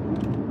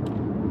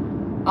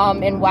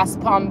in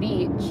West Palm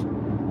Beach.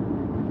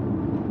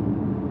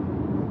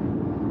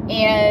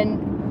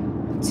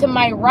 And to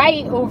my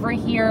right over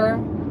here,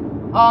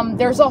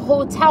 there's a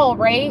hotel,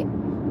 right?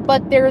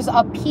 But there's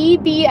a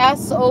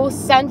PBSO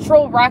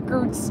Central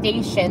Records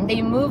Station.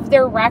 They moved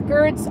their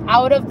records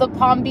out of the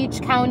Palm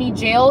Beach County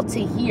Jail to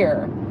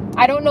here.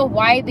 I don't know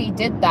why they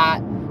did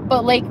that.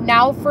 But like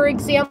now, for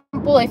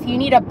example, if you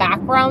need a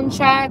background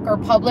check or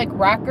public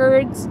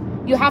records,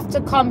 you have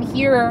to come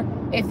here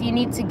if you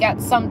need to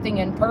get something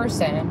in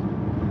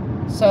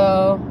person.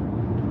 So,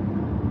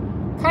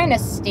 kind of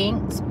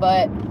stinks,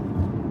 but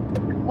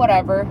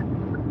whatever.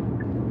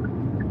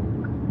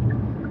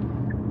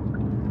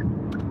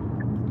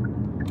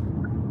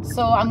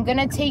 So I'm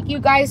gonna take you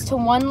guys to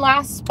one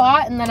last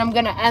spot, and then I'm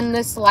gonna end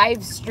this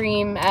live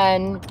stream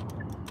and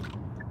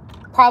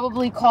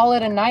probably call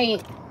it a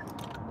night.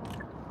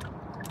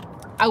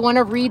 I want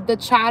to read the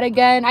chat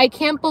again. I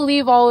can't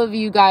believe all of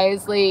you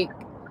guys, like,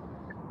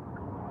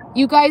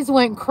 you guys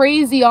went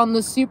crazy on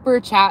the super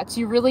chats.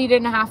 You really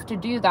didn't have to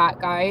do that,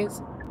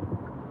 guys.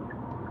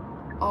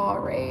 All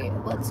right,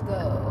 let's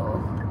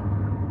go.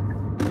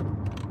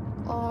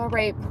 All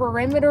right,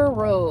 Perimeter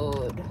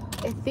Road.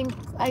 I think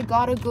I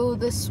gotta go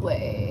this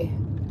way.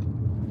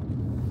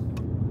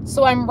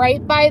 So I'm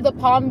right by the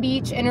Palm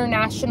Beach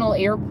International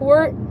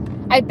Airport.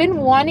 I've been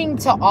wanting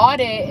to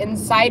audit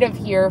inside of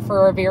here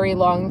for a very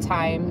long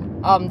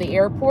time, the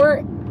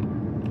airport.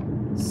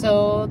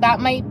 So that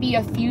might be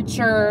a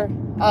future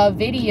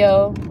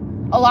video.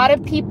 A lot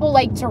of people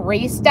like to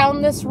race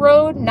down this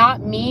road,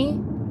 not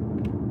me.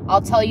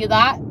 I'll tell you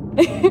that.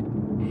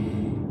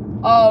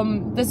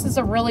 This is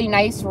a really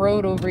nice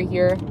road over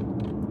here.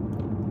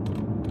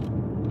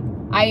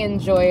 I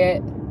enjoy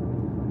it.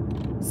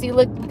 See,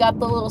 look, we got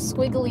the little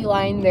squiggly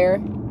line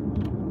there.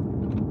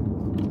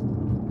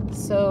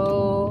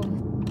 So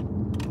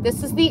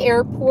this is the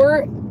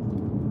airport.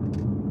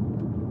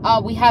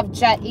 We have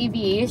Jet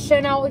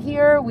Aviation out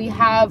here. We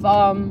have,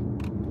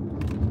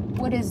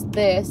 what is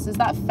this? Is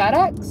that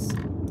FedEx?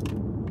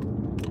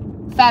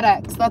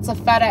 FedEx. That's a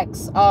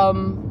FedEx,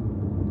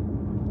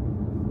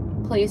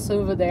 place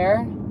over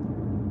there.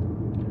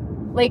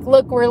 Like,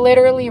 look, we're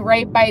literally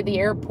right by the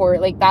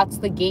airport. Like, that's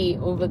the gate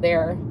over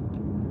there.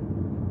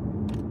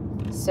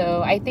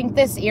 So I think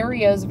this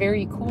area is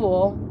very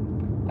cool.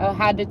 I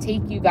had to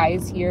take you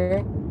guys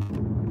here.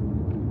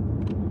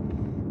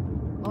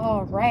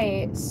 All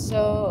right,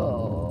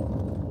 so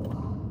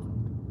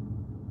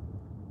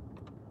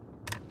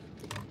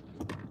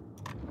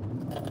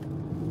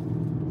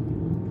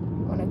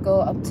I'm gonna go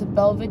up to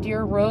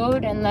Belvedere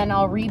Road, and then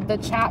I'll read the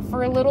chat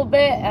for a little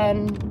bit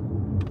and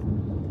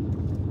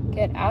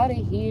get out of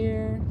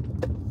here.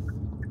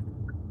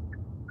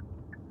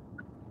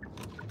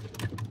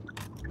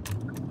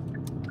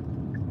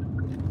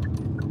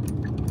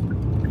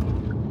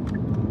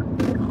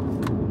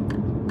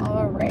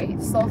 All right,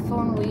 cell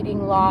phone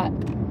waiting lot.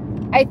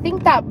 I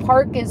think that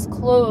park is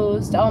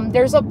closed.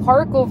 There's a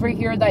park over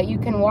here that you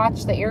can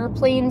watch the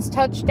airplanes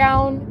touch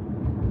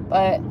down,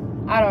 but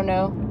I don't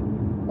know.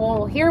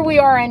 Well, here we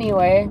are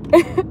anyway.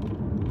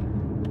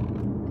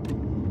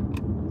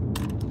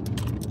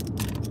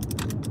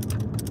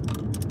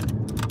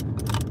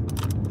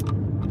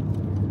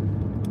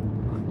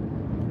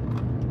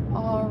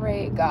 All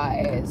right,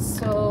 guys,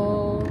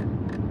 so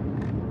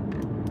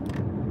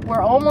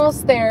we're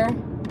almost there.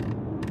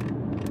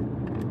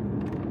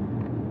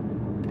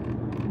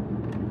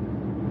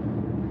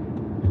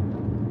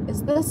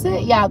 Is this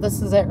it? Yeah,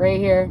 this is it right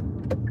here.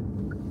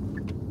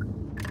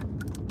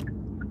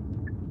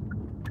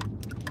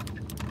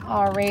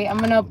 All right, I'm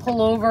gonna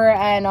pull over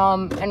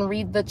and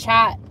read the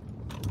chat.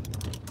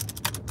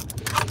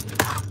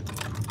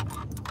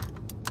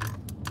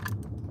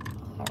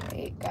 All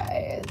right,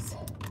 guys.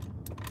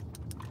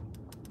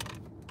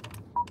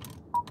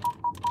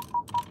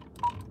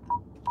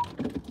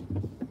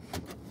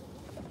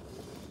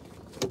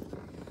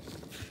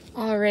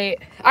 All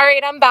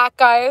right, I'm back,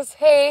 guys.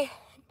 Hey.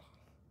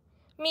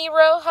 Me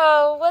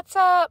Rojo, what's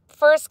up?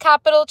 First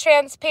Capital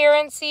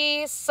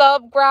Transparency,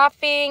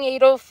 Subgraphing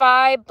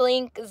 805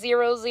 Blink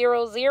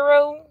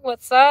 000.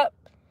 What's up?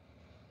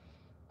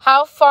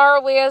 How far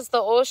away is the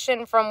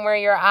ocean from where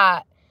you're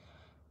at?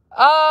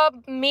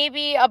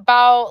 Maybe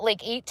about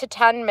like 8 to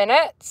 10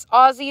 minutes.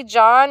 Aussie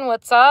John,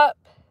 what's up?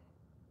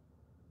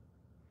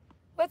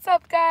 What's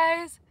up,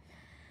 guys?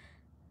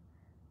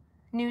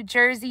 New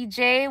Jersey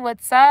Jay,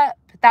 what's up?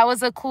 That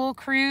was a cool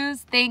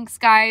cruise. Thanks,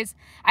 guys.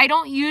 I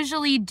don't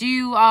usually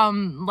do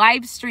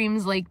live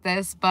streams like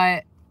this,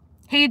 but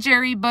hey,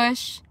 Jerry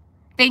Bush,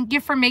 thank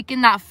you for making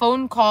that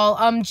phone call.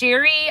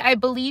 Jerry, I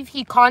believe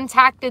he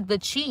contacted the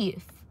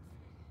chief.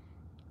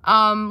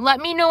 Let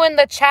me know in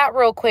the chat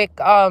real quick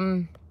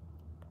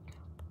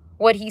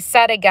what he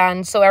said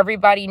again, so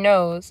everybody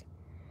knows.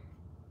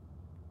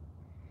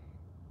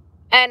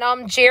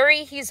 And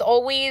Jerry, he's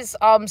always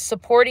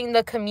supporting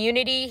the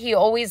community. He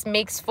always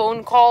makes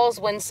phone calls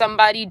when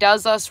somebody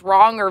does us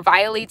wrong or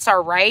violates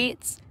our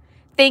rights.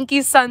 Thank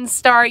you,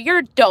 Sunstar.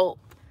 You're dope.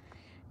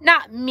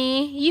 Not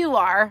me. You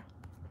are.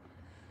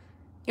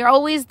 You're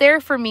always there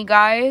for me,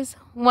 guys.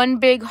 One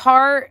big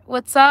heart.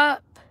 What's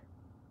up?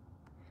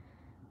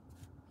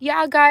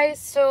 Yeah, guys.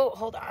 So,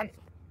 hold on.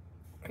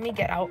 Let me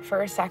get out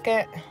for a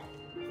second.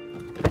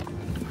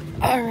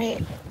 All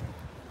right.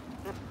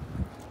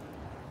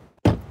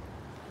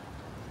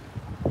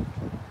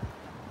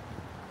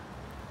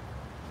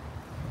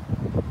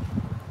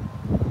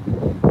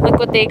 Look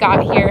what they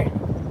got here.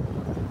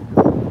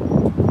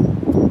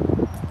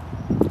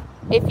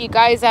 If you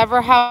guys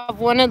ever have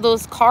one of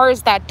those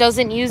cars that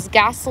doesn't use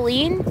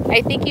gasoline,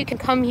 I think you can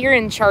come here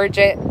and charge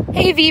it.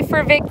 Hey, V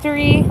for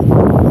Victory.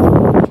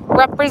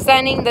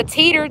 Representing the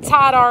Tater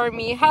Tot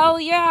Army. Hell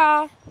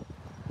yeah.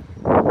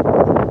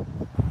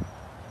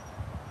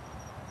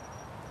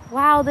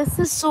 Wow, this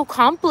is so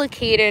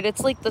complicated.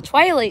 It's like the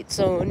Twilight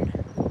Zone.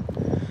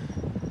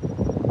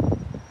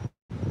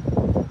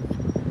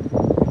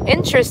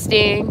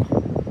 Interesting.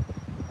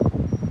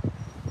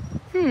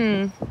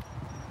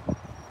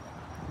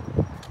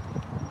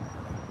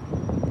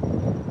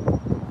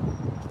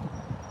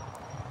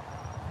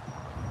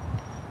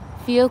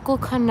 Vehicle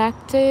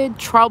connected.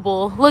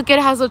 Trouble. Look, it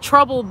has a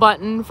trouble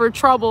button for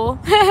trouble.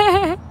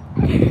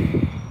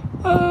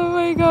 Oh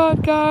my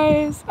god,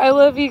 guys. I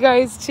love you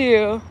guys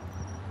too.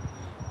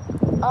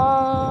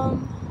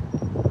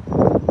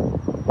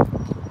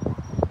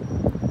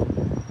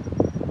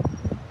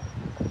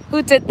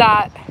 Who did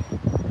that?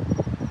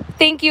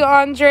 Thank you,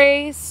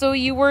 Andre. So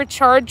you were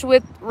charged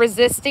with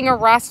resisting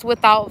arrest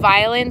without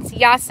violence?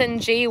 Yes, and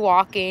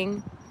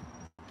jaywalking.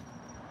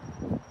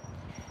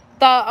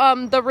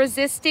 The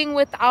resisting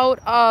without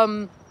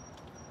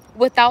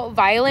without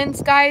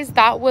violence, guys,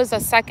 that was a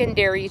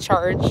secondary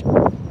charge.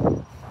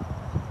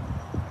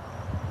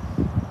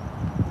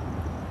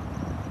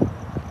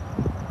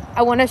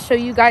 I want to show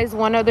you guys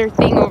one other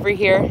thing over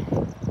here.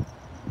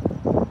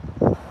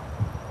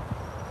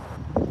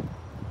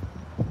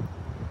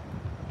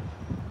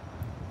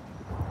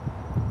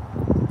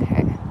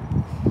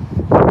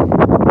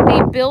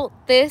 Built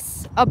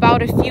this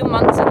about a few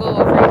months ago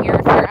over here.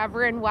 If you're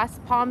ever in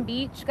West Palm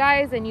Beach,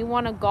 guys, and you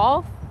want to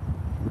golf,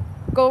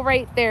 go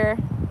right there.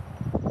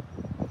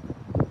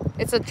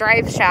 It's a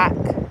drive shack.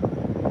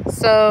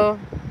 So,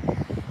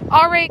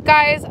 all right,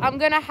 guys, I'm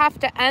gonna have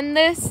to end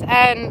this,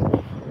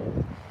 and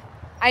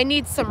I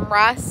need some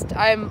rest.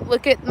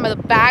 Look at the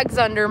bags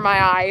under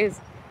my eyes.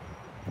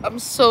 I'm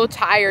so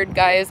tired,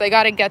 guys. I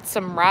gotta get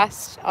some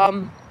rest.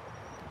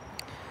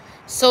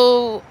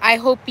 So I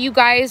hope you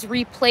guys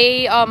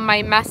replay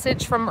my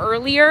message from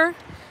earlier.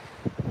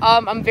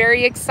 I'm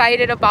very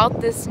excited about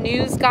this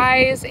news,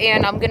 guys,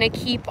 and I'm gonna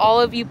keep all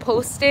of you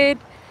posted.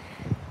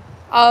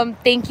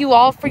 Thank you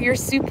all for your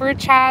super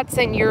chats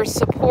and your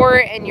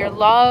support and your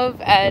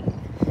love and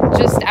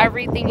just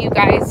everything you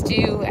guys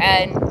do.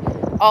 And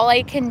all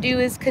I can do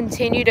is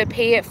continue to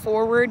pay it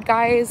forward,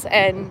 guys,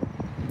 and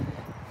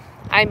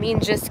I mean,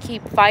 just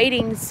keep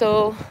fighting.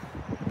 So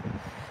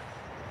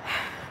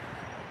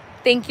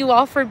thank you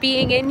all for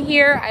being in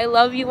here. I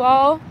love you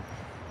all.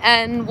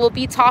 And we'll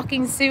be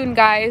talking soon,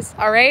 guys.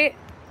 All right?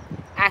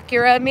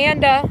 Acura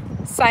Amanda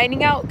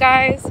signing out,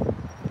 guys.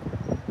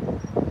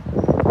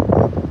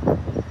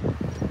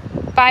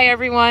 Bye,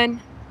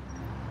 everyone.